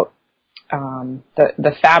about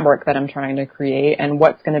the fabric that I'm trying to create and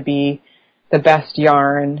what's going to be the best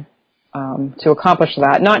yarn to accomplish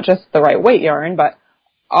that. Not just the right weight yarn, but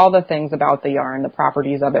all the things about the yarn, the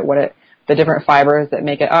properties of it, the different fibers that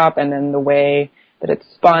make it up, and then the way that it's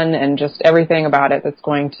spun, and just everything about it that's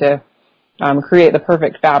going to create the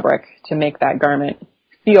perfect fabric to make that garment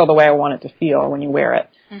feel the way I want it to feel when you wear it.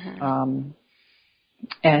 Mm-hmm.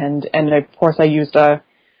 And of course I used a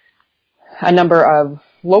number of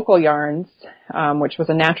local yarns, which was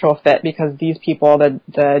a natural fit because these people,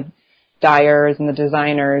 the dyers and the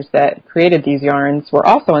designers that created these yarns, were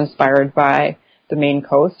also inspired by the Maine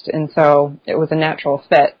coast, and so it was a natural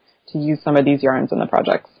fit to use some of these yarns in the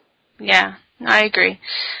projects. Yeah, I agree.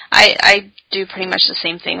 I do pretty much the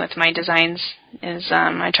same thing with my designs.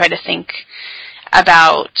 I try to think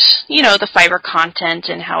about, the fiber content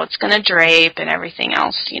and how it's going to drape and everything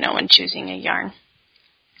else, when choosing a yarn.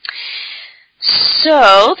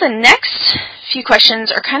 So the next few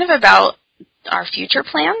questions are kind of about our future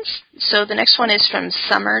plans. So the next one is from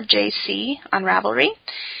Summer JC on Ravelry.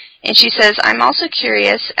 And she says, I'm also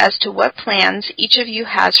curious as to what plans each of you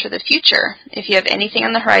has for the future. If you have anything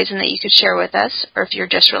on the horizon that you could share with us, or if you're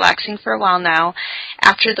just relaxing for a while now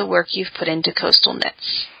after the work you've put into Coastal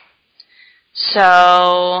Knits. So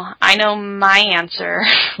I know my answer.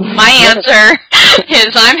 My answer is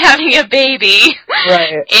I'm having a baby.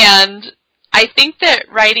 Right. And I think that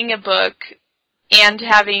writing a book and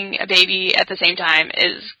having a baby at the same time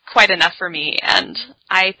is quite enough for me, and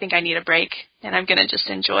I think I need a break, and I'm going to just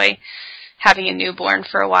enjoy having a newborn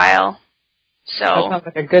for a while. So that sounds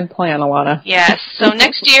like a good plan, Alana. Yes. So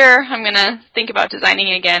next year I'm going to think about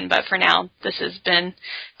designing again, but for now this has been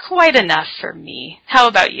quite enough for me. How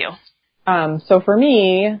about you? So for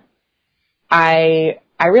me, I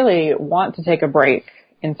really want to take a break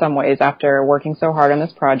in some ways after working so hard on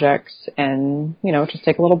this project and, just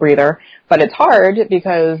take a little breather. But it's hard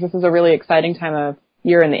because this is a really exciting time of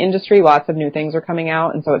year in the industry. Lots of new things are coming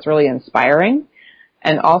out, and so it's really inspiring.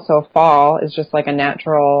 And also fall is just like a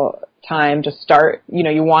natural time to start.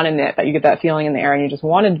 You want to knit, that you get that feeling in the air and you just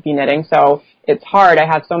wanted to be knitting. So it's hard. I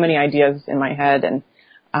have so many ideas in my head, and,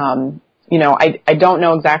 I don't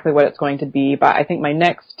know exactly what it's going to be, but I think my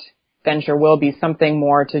next venture will be something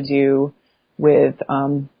more to do with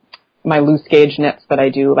my loose gauge knits that I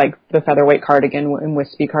do, like the featherweight cardigan and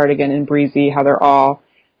wispy cardigan and breezy, how they're all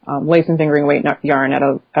lace and fingering weight yarn at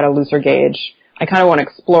a looser gauge. I kind of want to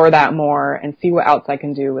explore that more and see what else I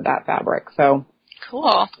can do with that fabric. So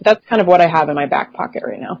cool. That's kind of what I have in my back pocket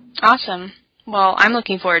right now. Awesome. Well, I'm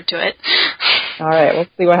looking forward to it. All right, let's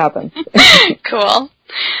see what happens. Cool.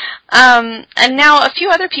 And now a few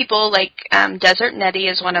other people, like Desert Nettie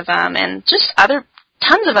is one of them, and just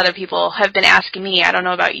tons of other people have been asking me, I don't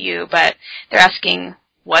know about you, but they're asking,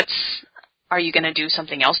 are you going to do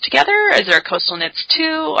something else together? Is there a Coastal Knits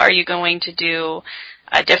 2? Are you going to do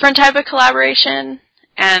a different type of collaboration?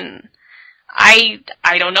 And I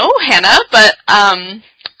don't know, Hannah, but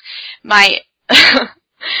my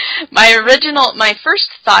My first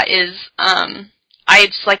thought is, I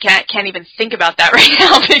just like can't even think about that right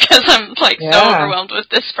now because I'm like so overwhelmed with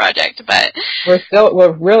this project. But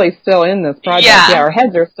we're really still in this project. Yeah, our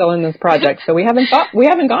heads are still in this project, so we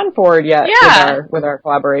haven't gone forward yet with our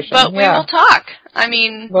collaboration. But we will talk. I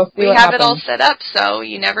mean, we have it all set up, so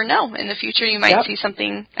you never know. In the future, you might see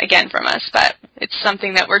something again from us, but it's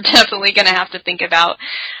something that we're definitely going to have to think about,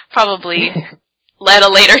 probably at a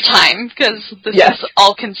later time, because this is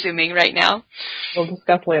all-consuming right now. We'll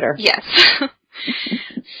discuss later. Yes.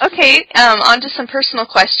 Okay, on to some personal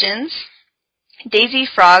questions. Daisy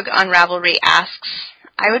Frog on Ravelry asks,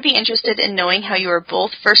 I would be interested in knowing how you were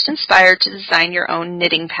both first inspired to design your own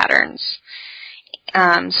knitting patterns.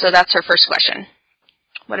 So that's her first question.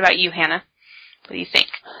 What about you, Hannah? What do you think?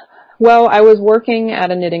 Well, I was working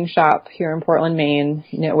at a knitting shop here in Portland, Maine,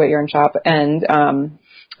 Knit Yarn Shop, and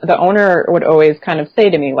the owner would always kind of say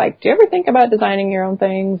to me, like, do you ever think about designing your own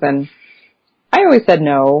things? And I always said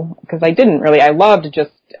no, because I didn't really. I would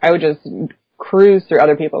just cruise through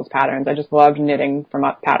other people's patterns. I just loved knitting from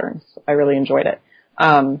patterns. I really enjoyed it.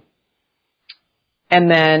 And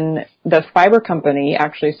then the fiber company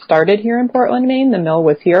actually started here in Portland, Maine. The mill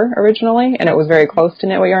was here originally, and it was very close to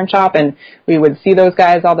Knit Yarn Shop, and we would see those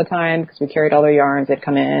guys all the time because we carried all their yarns. They'd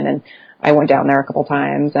come in, and I went down there a couple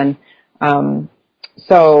times. And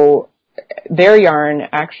so their yarn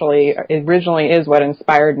actually originally is what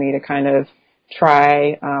inspired me to kind of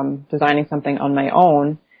try designing something on my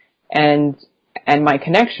own, and my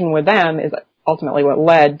connection with them is ultimately what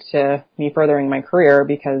led to me furthering my career,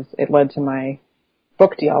 because it led to my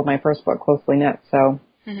book deal, my first book, Closely Knit. So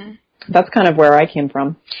that's kind of where I came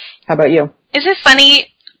from. How about you? Is it funny,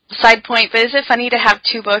 side point, but is it funny to have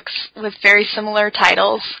two books with very similar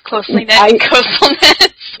titles, Closely Knit and Coastal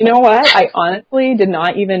Knit? You know what? I honestly did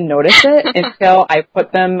not even notice it until I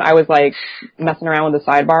put them, I was like messing around with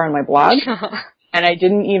the sidebar on my blog, and I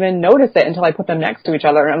didn't even notice it until I put them next to each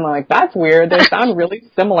other, and I'm like, that's weird. They sound really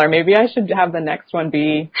similar. Maybe I should have the next one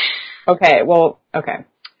be, okay.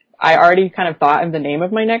 I already kind of thought of the name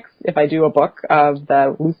of my next, if I do a book of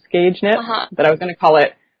the loose gauge knit, that I was going to call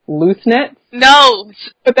it Loose Knit. No.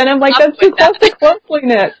 But then I'm like, that's too close to Closely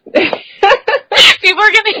Knit. People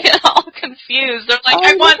are going to get all confused. They're like,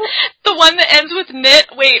 I want the one that ends with knit.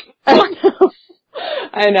 Wait.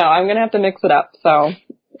 I know. I'm going to have to mix it up. So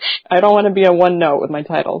I don't want to be a one note with my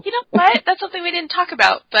titles. You know what? That's something we didn't talk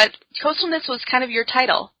about, but Coastal Knits was kind of your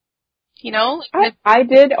title. You know? I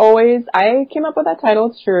came up with that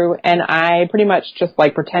title, it's true, and I pretty much just,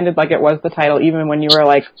 like, pretended like it was the title, even when you were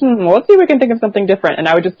like, well, let's see if we can think of something different, and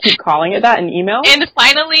I would just keep calling it that in email. And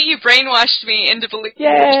finally, you brainwashed me into believing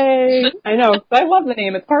Yay! I know, I love the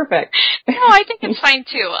name, it's perfect. No, I think it's fine,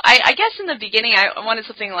 too. I guess in the beginning, I wanted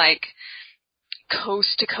something like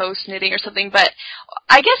coast-to-coast knitting or something, but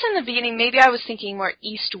I guess in the beginning, maybe I was thinking more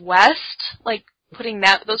east-west, like, putting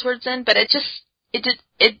those words in, but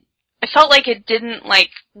I felt like it didn't, like,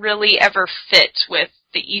 really ever fit with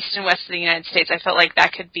the east and west of the United States. I felt like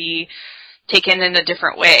that could be taken in a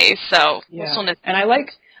different way. So, and I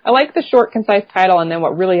like the short, concise title. And then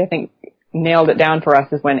what really I think nailed it down for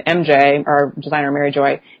us is when MJ, our designer Mary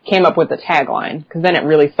Joy, came up with the tagline, because then it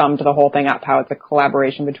really summed the whole thing up. How it's a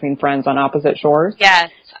collaboration between friends on opposite shores. Yes,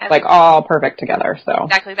 like all perfect together. So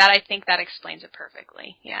exactly that. I think that explains it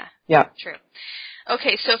perfectly. Yeah. Yeah. True.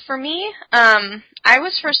 Okay, so for me, I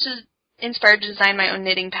was first inspired to design my own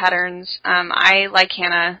knitting patterns. I, like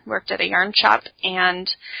Hannah, worked at a yarn shop, and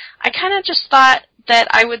I kind of just thought that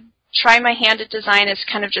I would try my hand at design as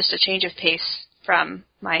kind of just a change of pace from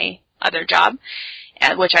my other job,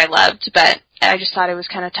 which I loved, but I just thought it was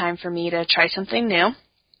kind of time for me to try something new.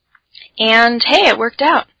 And, hey, it worked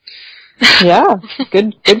out. Yeah,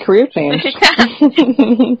 good career change. Yeah,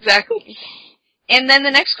 exactly. And then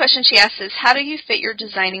the next question she asks is, how do you fit your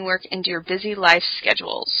designing work into your busy life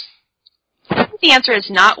schedules? The answer is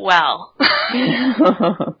not well.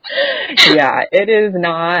 Yeah, it is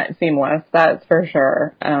not seamless, that's for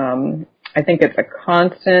sure. I think it's a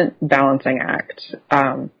constant balancing act.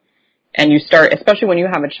 And you start, especially when you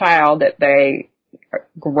have a child, that they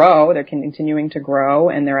grow, they're continuing to grow,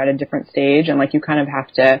 and they're at a different stage, and like you kind of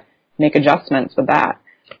have to make adjustments with that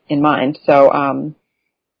in mind. So,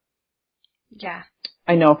 yeah.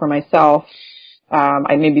 I know for myself,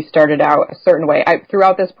 I maybe started out a certain way.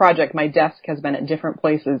 Throughout this project, my desk has been at different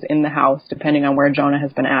places in the house, depending on where Jonah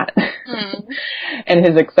has been at, and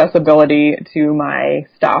his accessibility to my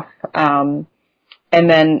stuff. And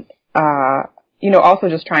then, also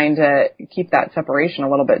just trying to keep that separation a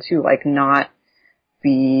little bit too, like not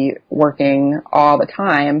be working all the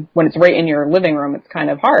time. When it's right in your living room, it's kind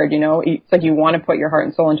of hard, you know. It's like you want to put your heart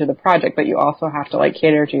and soul into the project, but you also have to like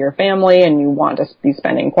cater to your family and you want to be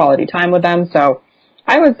spending quality time with them. So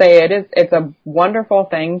I would say it's a wonderful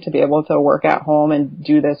thing to be able to work at home and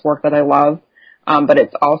do this work that I love. But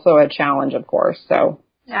it's also a challenge, of course. So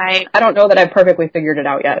I don't know that I've perfectly figured it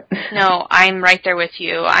out yet. No, I'm right there with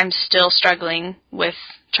you. I'm still struggling with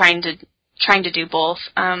trying to do both.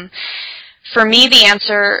 For me, the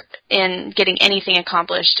answer in getting anything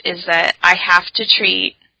accomplished is that I have to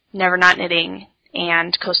treat Never Not Knitting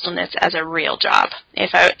and Coastal Knits as a real job.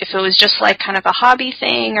 If it was just like kind of a hobby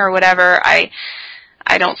thing or whatever, I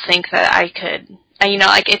don't think that I could.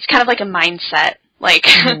 Like it's kind of like a mindset. Like,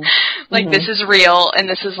 like this is real and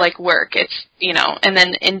this is like work. It's, and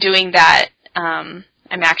then in doing that, I'm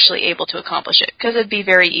actually able to accomplish it, because it'd be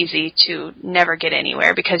very easy to never get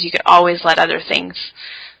anywhere because you could always let other things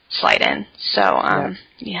slide in. So,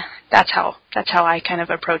 yeah, that's how I kind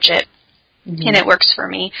of approach it, and it works for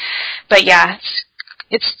me. But yeah,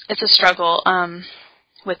 it's a struggle,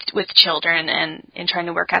 with children and trying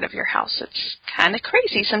to work out of your house. It's kind of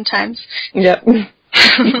crazy sometimes. Yep.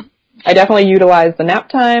 I definitely utilize the nap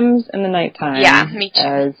times and the night times. Yeah, me too.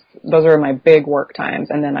 As those are my big work times,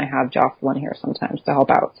 and then I have Jocelyn here sometimes to help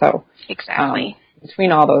out. So exactly.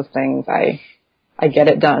 Between all those things, I get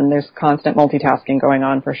it done. There's constant multitasking going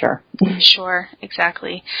on for sure. Sure,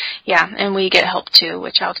 exactly. Yeah, and we get help too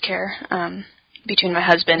with childcare. Between my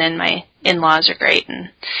husband and my in-laws are great, and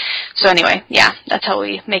so anyway, yeah, that's how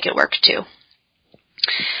we make it work too.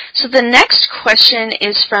 So the next question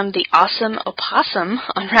is from the awesome Opossum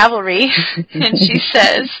on Ravelry, and she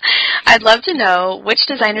says, I'd love to know which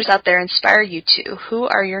designers out there inspire you to. Who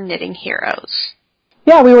are your knitting heroes?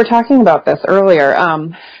 Yeah, we were talking about this earlier.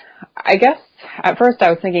 I guess at first I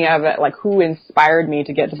was thinking of it like who inspired me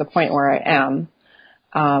to get to the point where I am.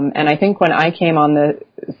 And I think when I came on the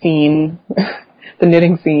scene, the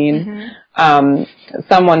knitting scene,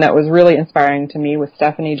 someone that was really inspiring to me was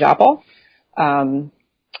Stephanie Joppel.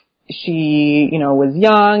 She, was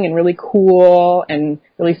young and really cool and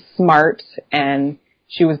really smart, and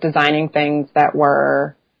she was designing things that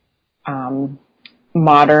were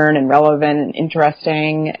modern and relevant and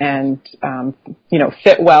interesting and,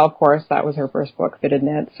 fit well. Of course, that was her first book, Fitted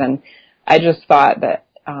Knits, and I just thought that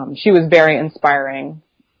she was very inspiring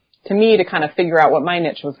to me to kind of figure out what my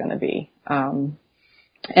niche was going to be. And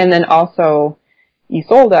then also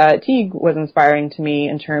Isolde Teague was inspiring to me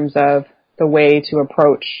in terms of the way to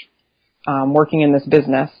approach working in this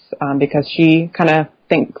business, because she kind of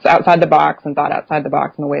thinks outside the box and thought outside the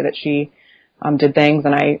box in the way that she did things,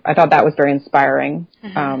 and I thought that was very inspiring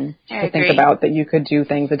to think about that you could do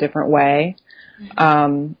things a different way.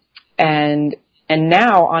 And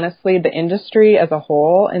now, honestly, the industry as a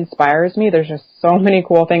whole inspires me. There's just so many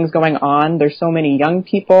cool things going on. There's so many young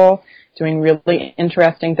people doing really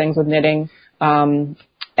interesting things with knitting.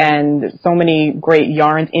 And so many great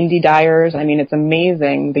yarns, indie dyers. I mean, it's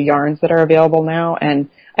amazing the yarns that are available now, and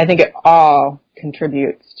I think it all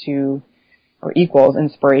contributes to or equals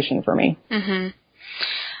inspiration for me.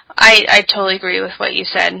 I totally agree with what you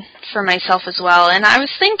said for myself as well. And I was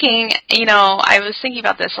thinking,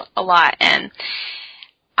 about this a lot, and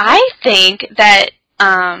I think that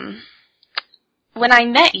when I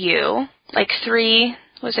met you, like 3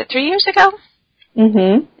 years ago?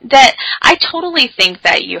 That I totally think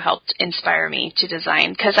that you helped inspire me to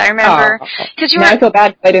design, because I remember because you were. Now I feel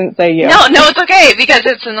bad I didn't say you. No, it's okay because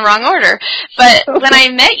it's in the wrong order. But when I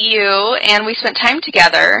met you and we spent time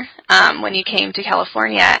together, when you came to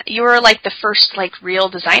California, you were like the first like real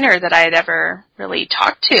designer that I had ever really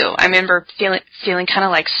talked to. I remember feeling kind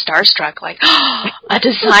of like starstruck, like a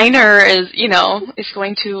designer is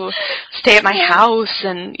going to stay at my house,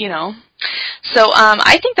 and so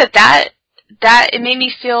I think that it made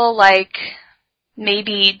me feel like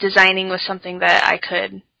maybe designing was something that I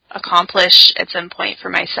could accomplish at some point for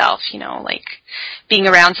myself, like being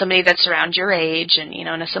around somebody that's around your age and,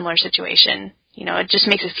 in a similar situation. It just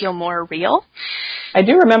makes it feel more real. I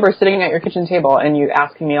do remember sitting at your kitchen table and you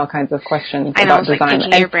asking me all kinds of questions about design. I was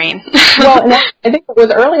picking your brain. Well, and I think it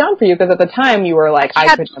was early on for you, because at the time you were like,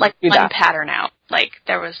 I could never do that. One pattern out. Like,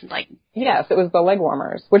 there was like... Yes, it was the leg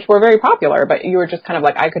warmers, which were very popular, but you were just kind of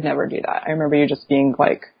like, I could never do that. I remember you just being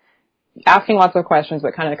like, asking lots of questions,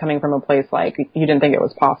 but kind of coming from a place like you didn't think it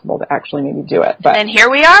was possible to actually maybe do it. But and here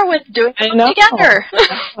we are with doing it together.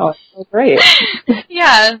 Oh, it was great.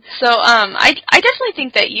 Yeah. So I definitely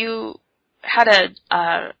think that you had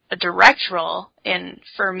a direct role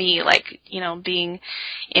for me, like, being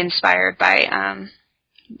inspired by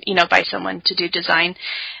by someone to do design.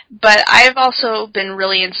 But I've also been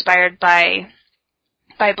really inspired by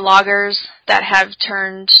by bloggers that have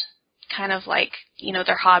turned kind of like,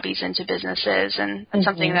 their hobbies into businesses, and that's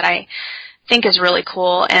something that I think is really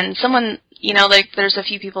cool. And someone, like there's a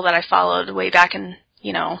few people that I followed way back in,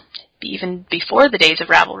 even before the days of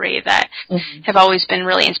Ravelry that have always been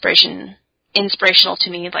really inspirational to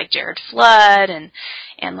me, like Jared Flood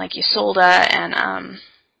and like Isolde, and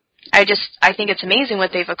I think it's amazing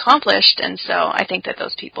what they've accomplished, and so I think that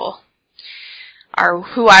those people are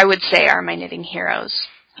who I would say are my knitting heroes.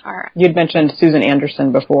 You'd mentioned Susan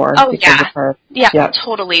Anderson before. Oh, yeah. Of her. Yeah,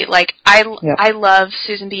 totally. Like, I love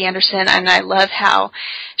Susan B. Anderson, and I love how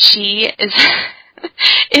she is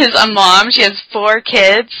a mom. She has 4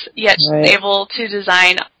 kids, yet she's able to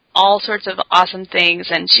design all sorts of awesome things,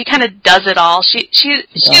 and she kind of does it all. She's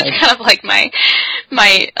kind of like my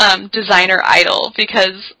designer idol,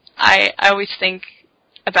 because I always think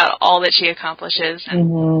about all that she accomplishes,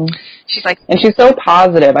 and she's like, and she's so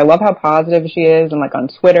positive. I love how positive she is, and like on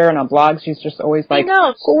Twitter and on blogs, she's just always like,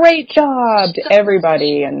 great job to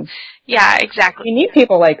everybody, and yeah, exactly. You need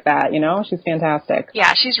people like that, She's fantastic.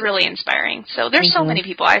 Yeah, she's really inspiring. So there's so many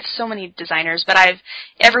people. I have so many designers, but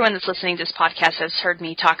everyone that's listening to this podcast has heard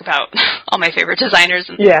me talk about all my favorite designers,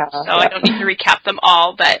 and so I don't need to recap them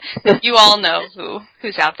all, but you all know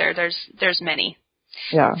who's out there. There's many.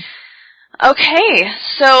 Yeah. Okay,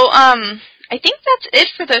 so I think that's it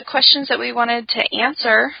for the questions that we wanted to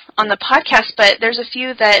answer on the podcast, but there's a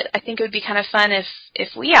few that I think it would be kind of fun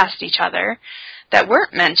if we asked each other that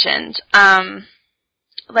weren't mentioned.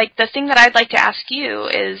 Like, the thing that I'd like to ask you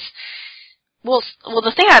is, well,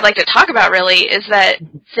 the thing I'd like to talk about really is that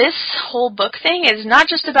this whole book thing is not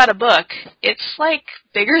just about a book. It's like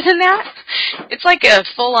bigger than that. It's like a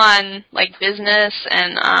full-on like business,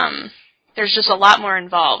 and there's just a lot more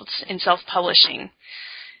involved in self-publishing.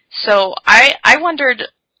 So I wanted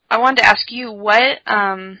to ask you, what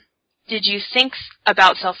did you think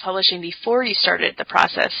about self-publishing before you started the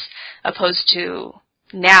process, opposed to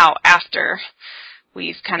now after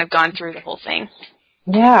we've kind of gone through the whole thing?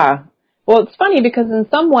 Yeah. Well, it's funny because in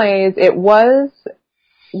some ways it was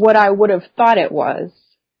what I would have thought it was,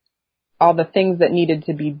 all the things that needed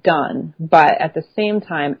to be done, but at the same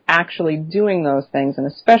time actually doing those things, and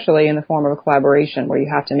especially in the form of a collaboration where you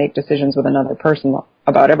have to make decisions with another person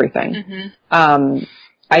about everything.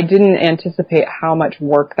 I didn't anticipate how much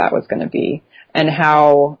work that was going to be, and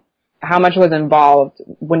how much was involved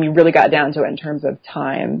when you really got down to it in terms of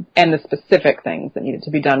time and the specific things that needed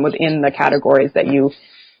to be done within the categories that you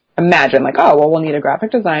imagine. Like, oh, well, we'll need a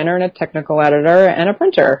graphic designer and a technical editor and a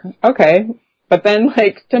printer. Okay. But then,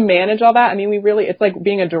 like, to manage all that, I mean, it's like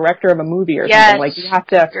being a director of a movie or something. Like, you have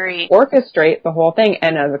to orchestrate the whole thing,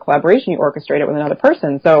 and as a collaboration, you orchestrate it with another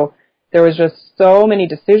person. So there was just so many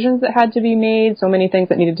decisions that had to be made, so many things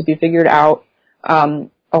that needed to be figured out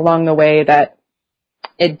along the way, that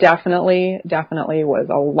it definitely was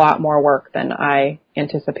a lot more work than I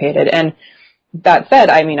anticipated. And that said,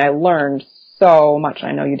 I mean, I learned so much,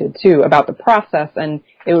 I know you did too, about the process, and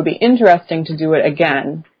it would be interesting to do it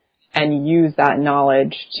again and use that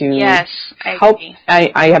knowledge to help.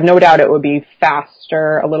 I have no doubt it would be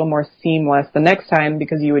faster, a little more seamless the next time,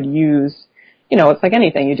 because you would use, it's like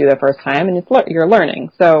anything, you do the first time and you're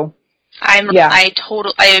learning. So I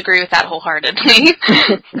agree with that wholeheartedly.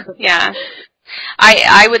 Yeah.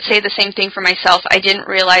 I would say the same thing for myself. I didn't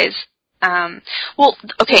realize,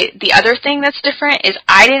 the other thing that's different is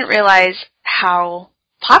I didn't realize how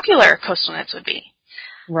popular Coastal Knits would be.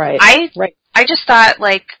 Right. I just thought,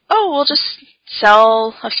 like, we'll just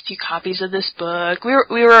sell a few copies of this book. We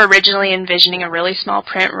were originally envisioning a really small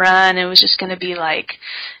print run. It was just going to be, like,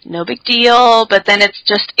 no big deal, but then it's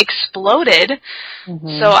just exploded.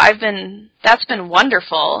 So that's been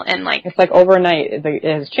wonderful, and, like, it's like overnight it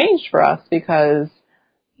has changed for us, because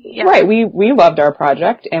we loved our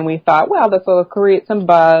project, and we thought, well, this will create some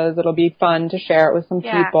buzz, it'll be fun to share it with some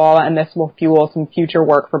people, and this will fuel some future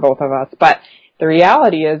work for both of us. But the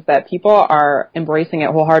reality is that people are embracing it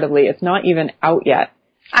wholeheartedly. It's not even out yet.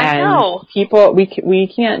 I know. People, we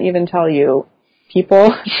can't even tell you.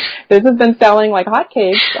 This has been selling like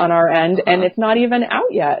hotcakes on our end, and it's not even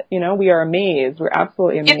out yet. We are amazed. We're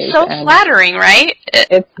absolutely amazed. It's so flattering, right?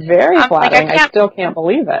 It's very flattering. I still can't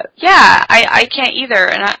believe it. Yeah, I can't either.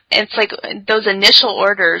 And it's like those initial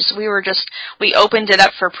orders, we opened it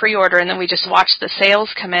up for pre-order, and then we just watched the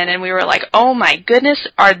sales come in, and we were like, oh my goodness,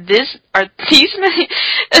 is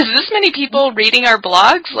this many people reading our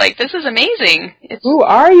blogs? Like, this is amazing. Who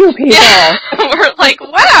are you people? Yeah. We're like,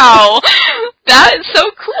 wow. That is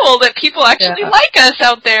so cool that people actually like us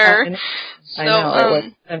out there. I know.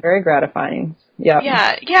 It was very gratifying. Yeah.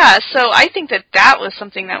 So I think that was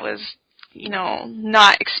something that was,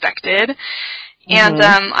 not expected. And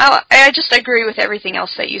I just agree with everything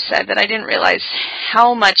else that you said, that I didn't realize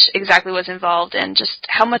how much exactly was involved and just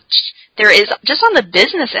how much there is just on the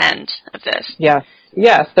business end of this.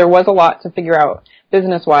 Yes, there was a lot to figure out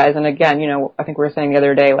business-wise. And again, you know, I think we were saying the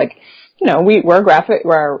other day, like, you know, we're not graphic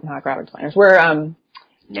designers. We're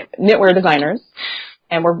knitwear designers.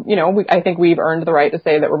 And we're, you know, I think we've earned the right to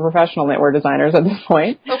say that we're professional knitwear designers at this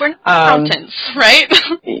point. But we're not accountants, right?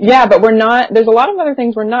 Yeah, but we're not. There's a lot of other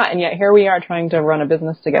things we're not, and yet here we are trying to run a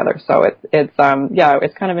business together. So it's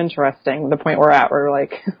kind of interesting, the point we're at. We're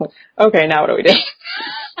like, okay, now what do we do?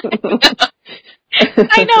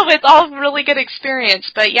 I know, it's all really good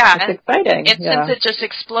experience, but yeah. It's exciting. Since it just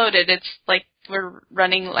exploded, it's like we're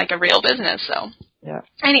running like a real business, so. Yeah.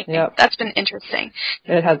 Anyway, That's been interesting.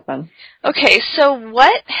 It has been. Okay, so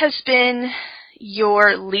what has been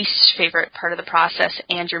your least favorite part of the process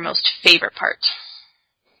and your most favorite part?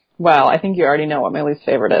 Well, I think you already know what my least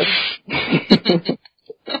favorite is.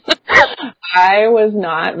 I was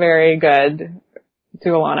not very good to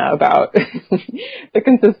Alana about the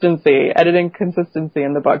consistency, editing consistency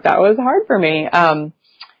in the book. That was hard for me.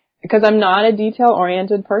 Because I'm not a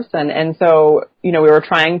detail-oriented person. And so, you know, we were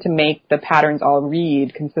trying to make the patterns all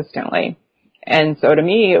read consistently. And so to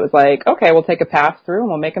me, it was like, okay, we'll take a pass through and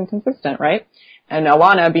we'll make them consistent, right? And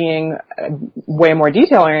Alana, being way more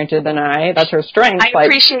detail-oriented than that's her strength. I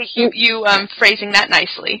appreciate you phrasing that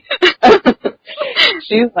nicely.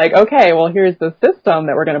 She's like, okay, well, here's the system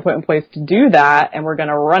that we're going to put in place to do that, and we're going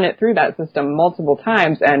to run it through that system multiple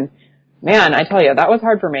times. And man, I tell you, that was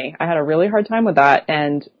hard for me. I had a really hard time with that,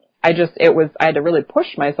 and I had to really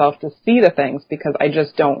push myself to see the things because I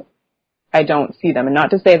don't see them. And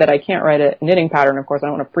not to say that I can't write a knitting pattern, of course, I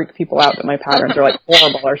don't want to freak people out that my patterns are like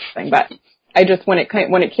horrible or something, but I just, when it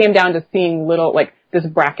came down to seeing little, like, this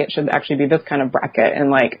bracket should actually be this kind of bracket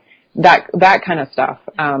and like that kind of stuff,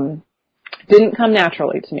 didn't come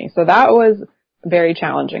naturally to me. So that was very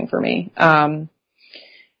challenging for me. I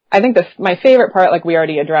think my favorite part, like we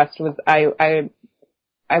already addressed, was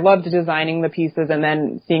I loved designing the pieces and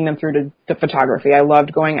then seeing them through to the photography. I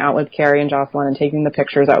loved going out with Carrie and Jocelyn and taking the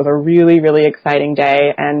pictures. That was a really, really exciting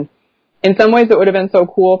day. And in some ways it would have been so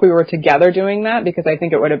cool if we were together doing that, because I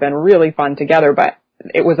think it would have been really fun together, but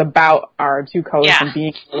it was about our two coasts and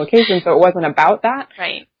being in the location, so it wasn't about that.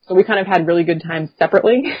 Right. So we kind of had really good times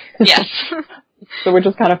separately. Yes. So which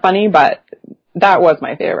was kind of funny, but that was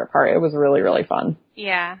my favorite part. It was really, really fun.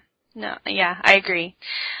 Yeah. No, yeah, I agree.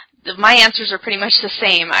 My answers are pretty much the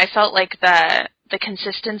same. I felt like the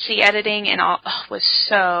consistency editing and all was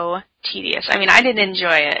so tedious. I mean, I didn't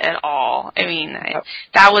enjoy it at all. I mean,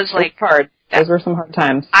 that was like hard. Those were some hard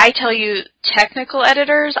times. I tell you, technical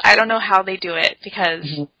editors, I don't know how they do it because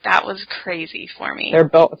that was crazy for me. They're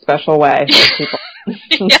built a special way. Those people.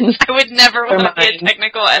 Yes, I would never want to be a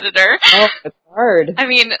technical editor. Oh, it's hard. I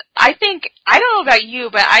mean, I don't know about you,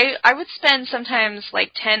 but I would spend sometimes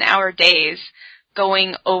like 10-hour days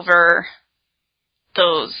going over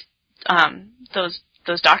those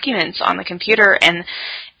documents on the computer and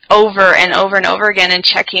over and over and over again and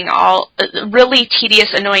checking all really tedious,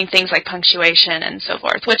 annoying things like punctuation and so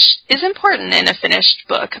forth, which is important in a finished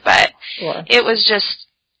book, but it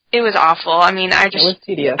was awful. I mean, it was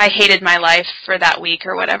tedious. I hated my life for that week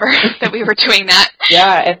or whatever that we were doing that.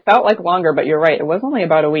 Yeah, it felt like longer, but you're right. It was only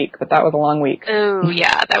about a week, but that was a long week. Oh,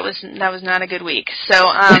 yeah, that was not a good week.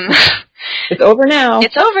 So, it's over now.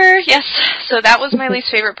 It's over, yes. So that was my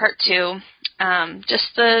least favorite part too.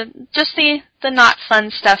 Just the not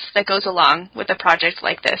fun stuff that goes along with a project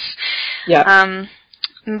like this. Yeah.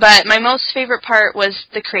 But my most favorite part was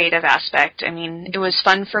the creative aspect. I mean, it was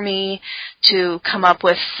fun for me to come up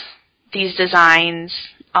with these designs,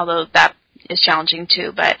 although that is challenging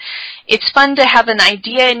too, but it's fun to have an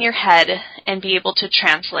idea in your head and be able to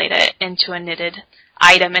translate it into a knitted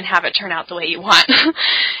item and have it turn out the way you want.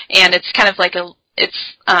 And it's kind of like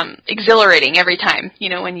it's exhilarating every time, you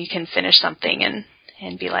know, when you can finish something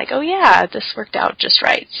and be like, oh yeah, this worked out just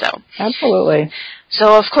right. So absolutely.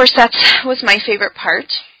 So of course that was my favorite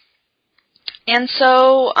part. And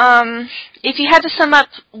so if you had to sum up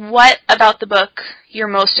what about the book you're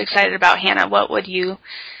most excited about, Hannah, what would you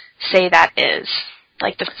say that is?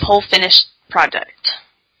 Like the whole finished product.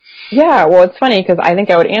 Yeah, well, it's funny because I think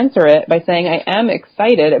I would answer it by saying I am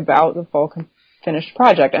excited about the full finished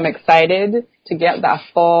project. I'm excited to get that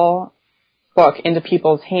full book into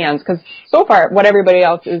people's hands because so far what everybody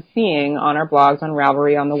else is seeing on our blogs, on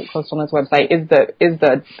Ravelry, on the Coastal Knits website is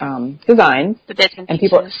the designs, the bits and pieces.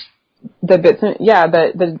 People, the bits,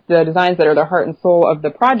 the designs that are the heart and soul of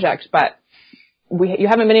the project. But you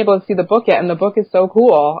haven't been able to see the book yet, and the book is so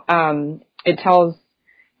cool. It tells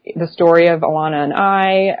the story of Alana and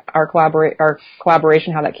I, our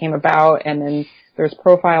collaboration, how that came about, and then there's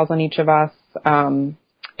profiles on each of us, and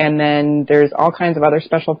then there's all kinds of other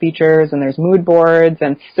special features, and there's mood boards,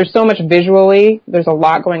 and there's so much visually. There's a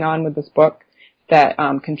lot going on with this book that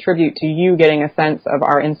contribute to you getting a sense of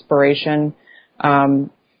our inspiration. And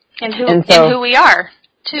who we are,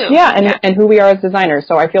 too. Yeah, and who we are as designers.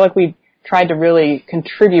 So I feel like we tried to really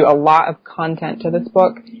contribute a lot of content to this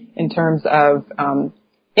book in terms of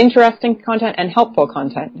interesting content and helpful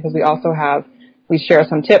content, because we share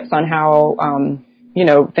some tips on how,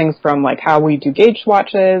 things from like how we do gauge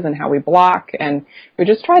swatches and how we block, and we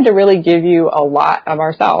just tried to really give you a lot of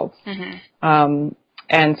ourselves. Mm-hmm.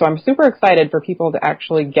 And so I'm super excited for people to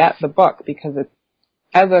actually get the book, because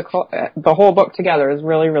the whole book together is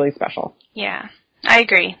really, really special. Yeah, I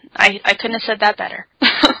agree. I couldn't have said that better.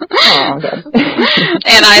 Oh, good.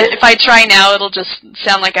 And if I try now, it'll just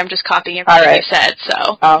sound like I'm just copying everything you said.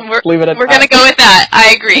 So we're going to go with that.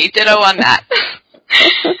 I agree. Ditto on that.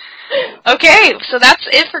 Okay, so that's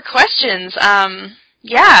it for questions.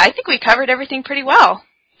 I think we covered everything pretty well.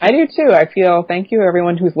 I do too. Thank you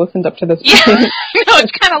everyone who's listened up to this point. Yeah,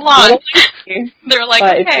 it's kind of long. They're like,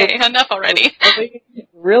 okay, enough already.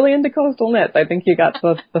 Really into coastal knits. I think you got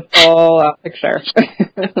the full picture.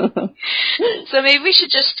 So maybe we should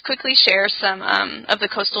just quickly share some of the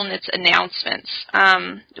Coastal Knits announcements.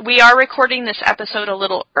 We are recording this episode a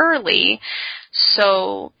little early,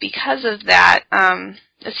 so because of that,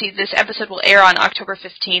 this episode will air on October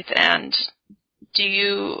 15th, and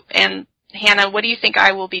Hannah, what do you think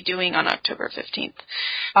I will be doing on October 15th?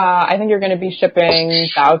 I think you're going to be shipping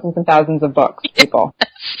thousands and thousands of books, people.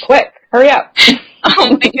 Quick, hurry up.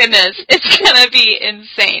 Oh my goodness, it's going to be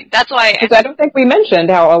insane. That's why I don't think we mentioned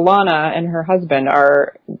how Alana and her husband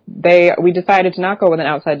we decided to not go with an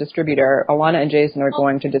outside distributor. Alana and Jason are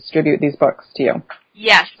going to distribute these books to you.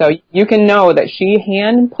 Yes. So you can know that she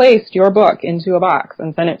hand-placed your book into a box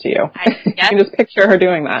and sent it to you. You can just picture her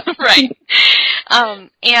doing that. Right.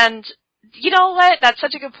 And you know what? That's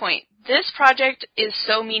such a good point. This project is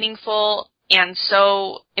so meaningful and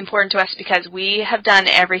so important to us because we have done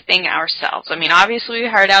everything ourselves. I mean, obviously we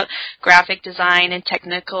hired out graphic design and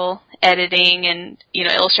technical editing and,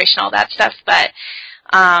 illustration, all that stuff, but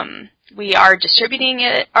we are distributing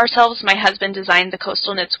it ourselves. My husband designed the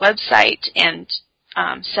Coastal Knits website and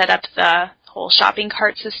set up the whole shopping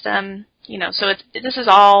cart system, so this is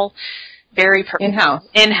all very in-house.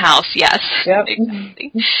 In-house, yes. Yep.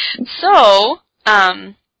 Exactly. So,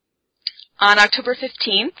 on October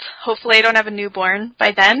 15th, hopefully I don't have a newborn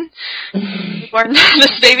by then.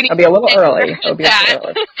 This baby It'll be a little early. It'll be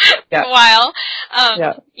a while.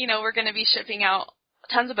 We're going to be shipping out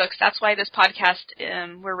tons of books. That's why this podcast,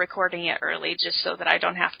 we're recording it early, just so that I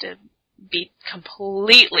don't have to be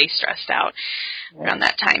completely stressed out around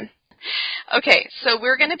that time. Okay, so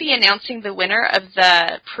we're going to be announcing the winner of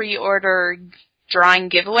the pre-order drawing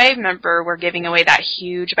giveaway. Remember, we're giving away that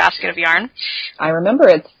huge basket of yarn. I remember.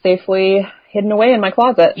 It's safely hidden away in my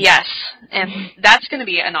closet. Yes, and that's going to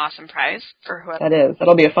be an awesome prize for whoever. That is.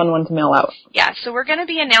 That'll be a fun one to mail out. Yeah, so we're going to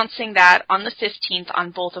be announcing that on the 15th on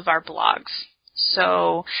both of our blogs.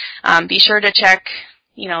 So be sure to check,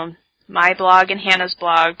 my blog and Hannah's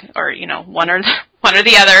blog, or, one or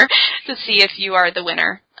the other, to see if you are the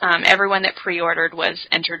winner. Everyone that pre-ordered was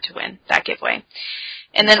entered to win that giveaway.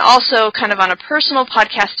 And then also, kind of on a personal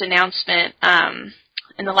podcast announcement,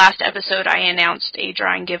 in the last episode I announced a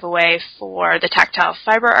drawing giveaway for the Tactile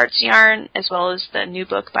Fiber Arts yarn, as well as the new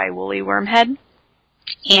book by Woolly Wormhead.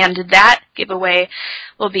 And that giveaway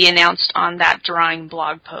will be announced on that drawing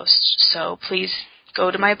blog post. So please go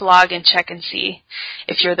to my blog and check and see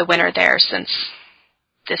if you're the winner there, since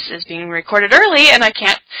this is being recorded early and I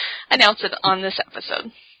can't announce it on this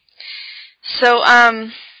episode. So,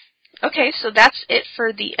 okay, so that's it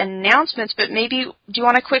for the announcements, but maybe, do you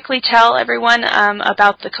want to quickly tell everyone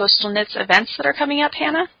about the Coastal Knits events that are coming up,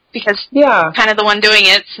 Hannah? Because I'm kind of the one doing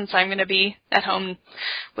it, since I'm going to be at home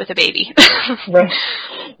with a baby. Right.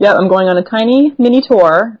 Yeah, I'm going on a tiny mini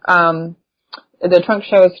tour. The trunk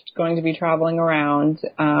show is going to be traveling around,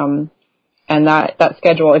 and that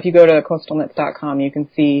schedule, if you go to coastalknits.com, you can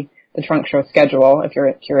see the trunk show schedule if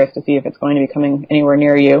you're curious to see if it's going to be coming anywhere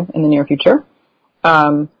near you in the near future.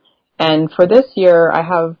 And for this year, I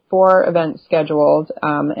have 4 events scheduled,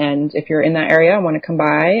 and if you're in that area and want to come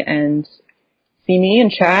by and see me and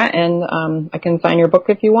chat, and I can sign your book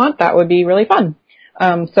if you want, that would be really fun.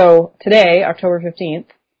 So today, October 15th,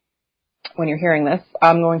 when you're hearing this,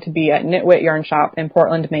 I'm going to be at Knitwit Yarn Shop in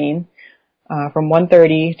Portland, Maine, from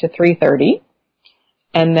 1:30 to 3:30.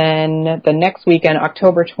 And then the next weekend,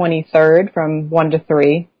 October 23rd, from 1 to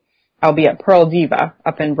 3, I'll be at Pearl Diva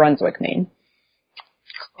up in Brunswick, Maine.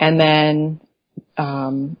 And then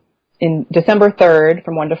in December 3rd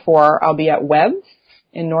from 1 to 4, I'll be at Webb's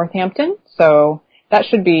in Northampton. So that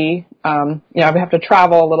should be, I have to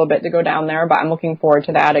travel a little bit to go down there, but I'm looking forward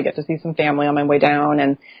to that. I get to see some family on my way down,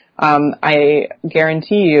 and I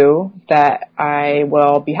guarantee you that I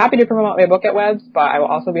will be happy to promote my book at Webb's, but I will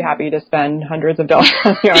also be happy to spend hundreds of dollars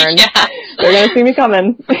on yarn. Yeah. They're going to see me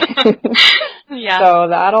coming. Yeah. So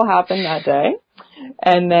that'll happen that day.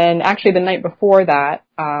 And then actually the night before that,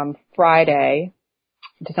 Friday,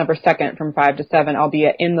 December 2nd from 5 to 7, I'll be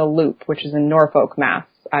at In the Loop, which is in Norfolk, Mass.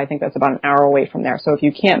 I think that's about an hour away from there. So if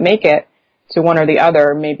you can't make it to one or the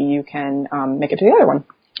other, maybe you can make it to the other one.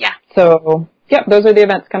 Yeah. So, yep, those are the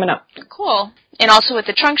events coming up. Cool. And also with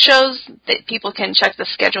the trunk shows, that people can check the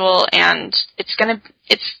schedule, and it's kind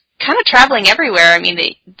of traveling everywhere. I mean,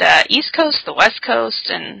 the East Coast, the West Coast,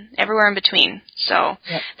 and everywhere in between. So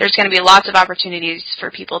yep. There's going to be lots of opportunities for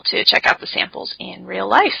people to check out the samples in real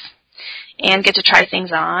life and get to try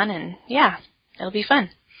things on, and yeah, it'll be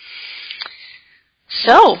fun.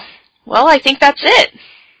 So, well, I think that's it.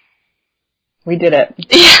 We did it.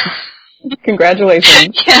 Yeah.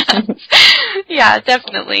 Congratulations. Yeah,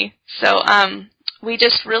 definitely. So, we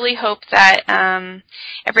just really hope that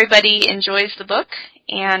everybody enjoys the book,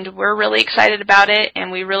 and we're really excited about it, and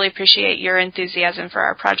we really appreciate your enthusiasm for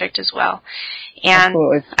our project as well. And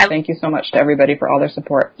absolutely. Thank you so much to everybody for all their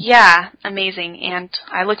support. Yeah, amazing. And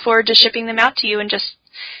I look forward to shipping them out to you in just,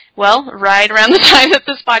 right around the time that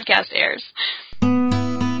this podcast airs.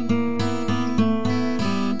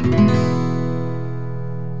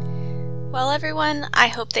 Well, everyone, I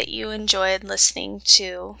hope that you enjoyed listening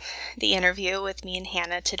to the interview with me and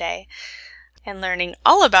Hannah today and learning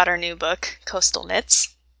all about our new book, Coastal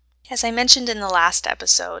Knits. As I mentioned in the last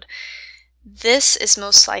episode, this is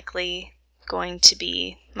most likely going to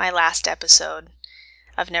be my last episode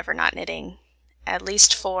of Never Not Knitting, at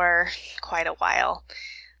least for quite a while.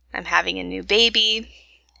 I'm having a new baby,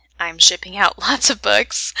 I'm shipping out lots of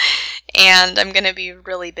books, and I'm going to be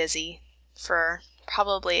really busy for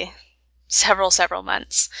probably several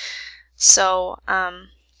months. So,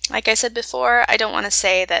 like I said before, I don't want to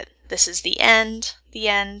say that this is the end,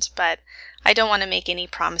 but I don't want to make any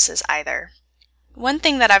promises either. One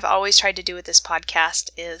thing that I've always tried to do with this podcast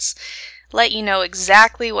is let you know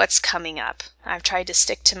exactly what's coming up. I've tried to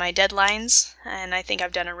stick to my deadlines, and I think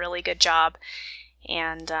I've done a really good job.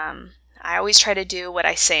 And I always try to do what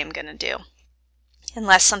I say I'm going to do.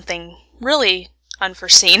 Unless something really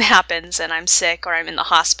unforeseen happens and I'm sick or I'm in the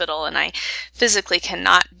hospital and I physically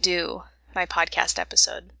cannot do my podcast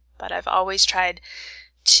episode. But I've always tried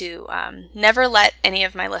to never let any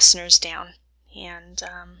of my listeners down. And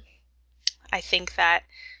I think that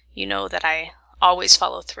you know that I always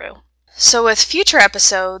follow through. So with future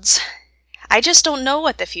episodes, I just don't know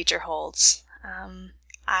what the future holds.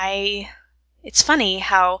 It's funny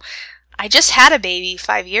how I just had a baby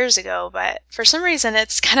 5 years ago, but for some reason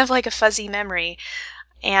it's kind of like a fuzzy memory.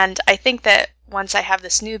 And I think that once I have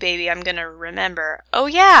this new baby, I'm going to remember, oh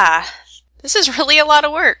yeah, this is really a lot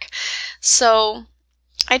of work. So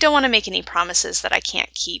I don't want to make any promises that I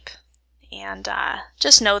can't keep. And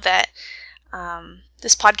just know that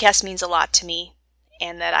this podcast means a lot to me,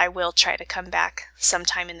 and that I will try to come back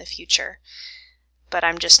sometime in the future. But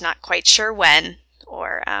I'm just not quite sure when,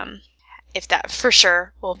 or if that for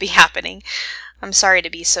sure will be happening. I'm sorry to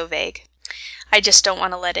be so vague. I just don't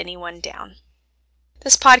want to let anyone down.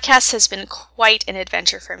 This podcast has been quite an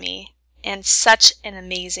adventure for me, and such an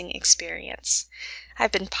amazing experience.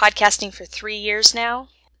 I've been podcasting for 3 years now,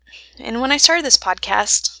 and when I started this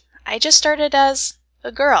podcast, I just started as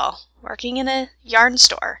a girl working in a yarn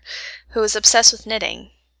store who was obsessed with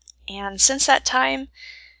knitting. And since that time,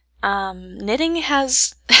 knitting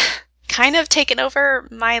has kind of taken over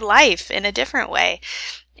my life in a different way.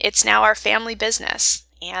 It's now our family business,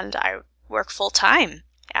 and I work full time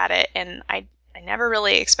at it, and I never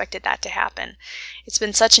really expected that to happen. It's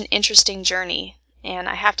been such an interesting journey, and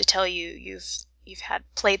I have to tell you, you've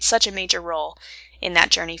played such a major role in that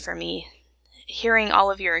journey for me. Hearing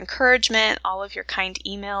all of your encouragement, all of your kind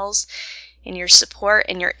emails, and your support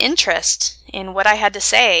and your interest in what I had to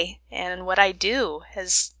say and what I do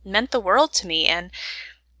has meant the world to me. And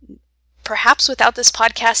perhaps without this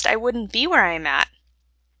podcast, I wouldn't be where I'm at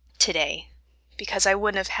today, because I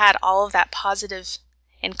wouldn't have had all of that positive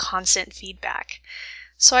and constant feedback.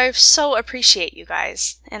 So I so appreciate you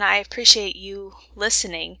guys, and I appreciate you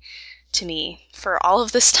listening to me for all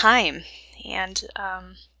of this time. And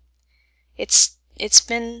it's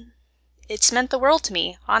meant the world to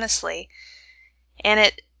me, honestly.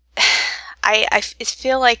 And I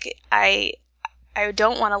feel like I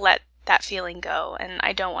don't want to let that feeling go, and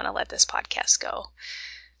I don't want to let this podcast go.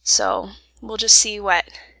 So we'll just see what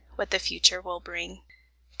the future will bring.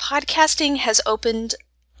 Podcasting has opened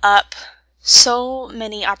up so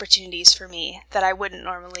many opportunities for me that I wouldn't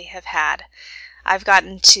normally have had. I've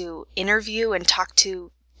gotten to interview and talk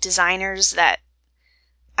to designers that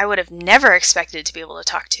I would have never expected to be able to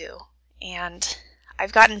talk to. And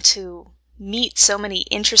I've gotten to meet so many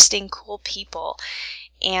interesting, cool people.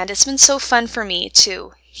 And it's been so fun for me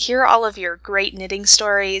to hear all of your great knitting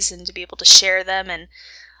stories and to be able to share them, and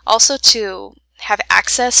also to have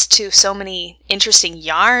access to so many interesting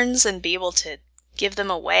yarns and be able to give them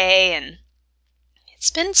away. And it's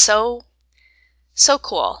been so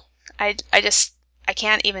cool. I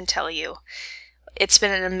can't even tell you. It's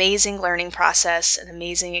been an amazing learning process, an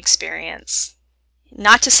amazing experience.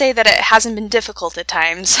 Not to say that it hasn't been difficult at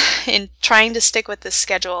times. In trying to stick with this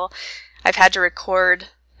schedule, I've had to record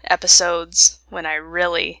episodes when I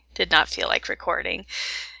really did not feel like recording.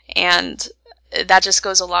 And that just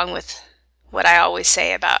goes along with what I always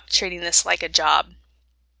say about treating this like a job.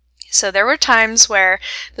 So there were times where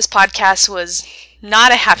this podcast was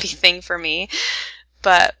not a happy thing for me,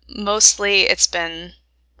 but mostly it's been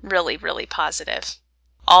really, really positive.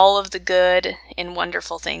 All of the good and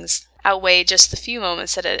wonderful things outweigh just the few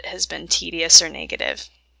moments that it has been tedious or negative.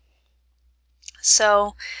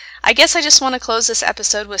 So I guess I just want to close this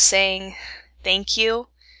episode with saying thank you.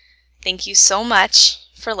 Thank you so much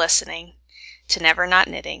for listening to Never Not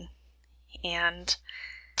Knitting. And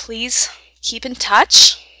please keep in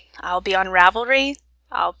touch. I'll be on Ravelry.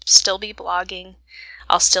 I'll still be blogging.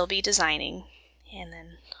 I'll still be designing. And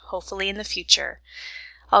then hopefully in the future,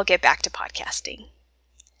 I'll get back to podcasting.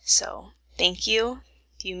 So thank you.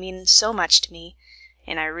 You mean so much to me,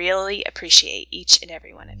 and I really appreciate each and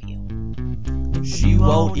every one of you. She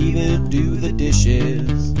won't even do the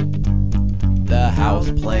dishes. The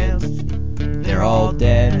house plants, they're all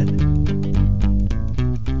dead.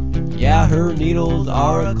 Yeah, her needles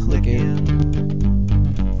are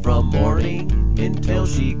a-clicking from morning until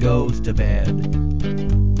she goes to bed.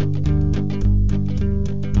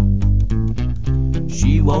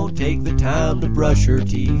 She won't take the time to brush her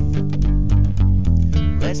teeth.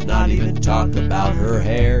 Let's not even talk about her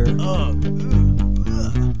hair.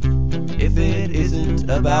 If it isn't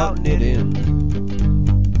about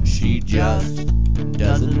knitting, she just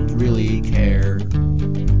doesn't really care.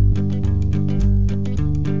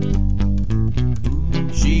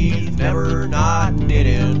 She's never not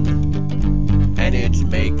knitting, and it's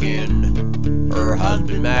making her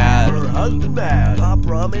husband mad. Her husband mad. Stop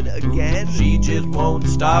rumming again. She just won't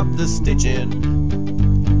stop the stitching,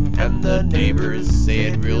 and the neighbors say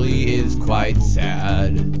it really is quite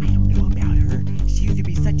sad. I don't know about her. She used to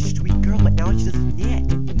be such a sweet girl, but now she doesn't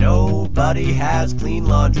knit. Nobody has clean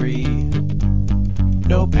laundry.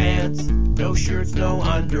 No pants, no shirts, no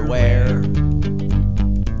underwear.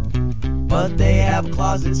 But they have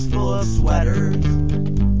closets full of sweaters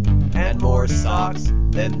and more socks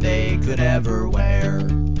than they could ever wear.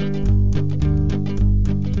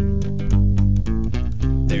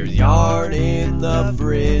 There's yarn in the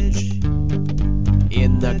fridge,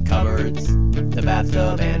 in the cupboards, the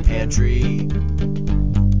bathtub and pantry.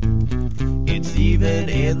 It's even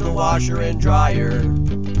in the washer and dryer.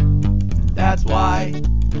 That's why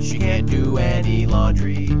she can't do any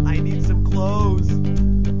laundry. I need some clothes.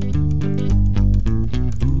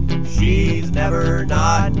 She's never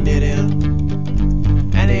not knitting,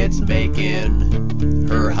 and it's making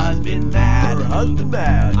her husband mad. Her husband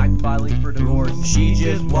mad. I'm filing for divorce. She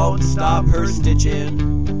just won't stop her stitching,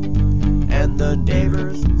 and the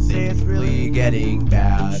neighbors say it's really getting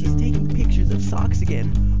bad. She's taking pictures of socks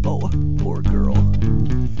again. Oh, poor girl.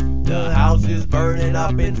 The house is burning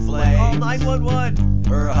up in flames. Call 911.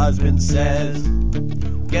 Her husband says,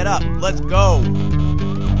 "Get up, let's go."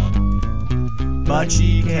 But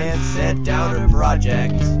she can't set down her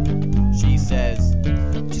project. She says,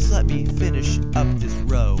 Just let me finish up this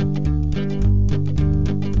row.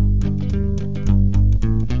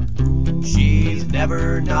 she's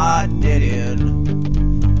never not knitting,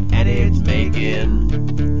 and it's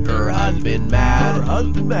making her husband mad. Her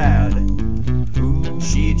husband mad.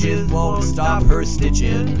 She just won't stop her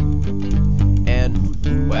stitching,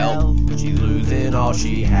 and, well, she's losing all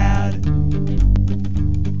she had.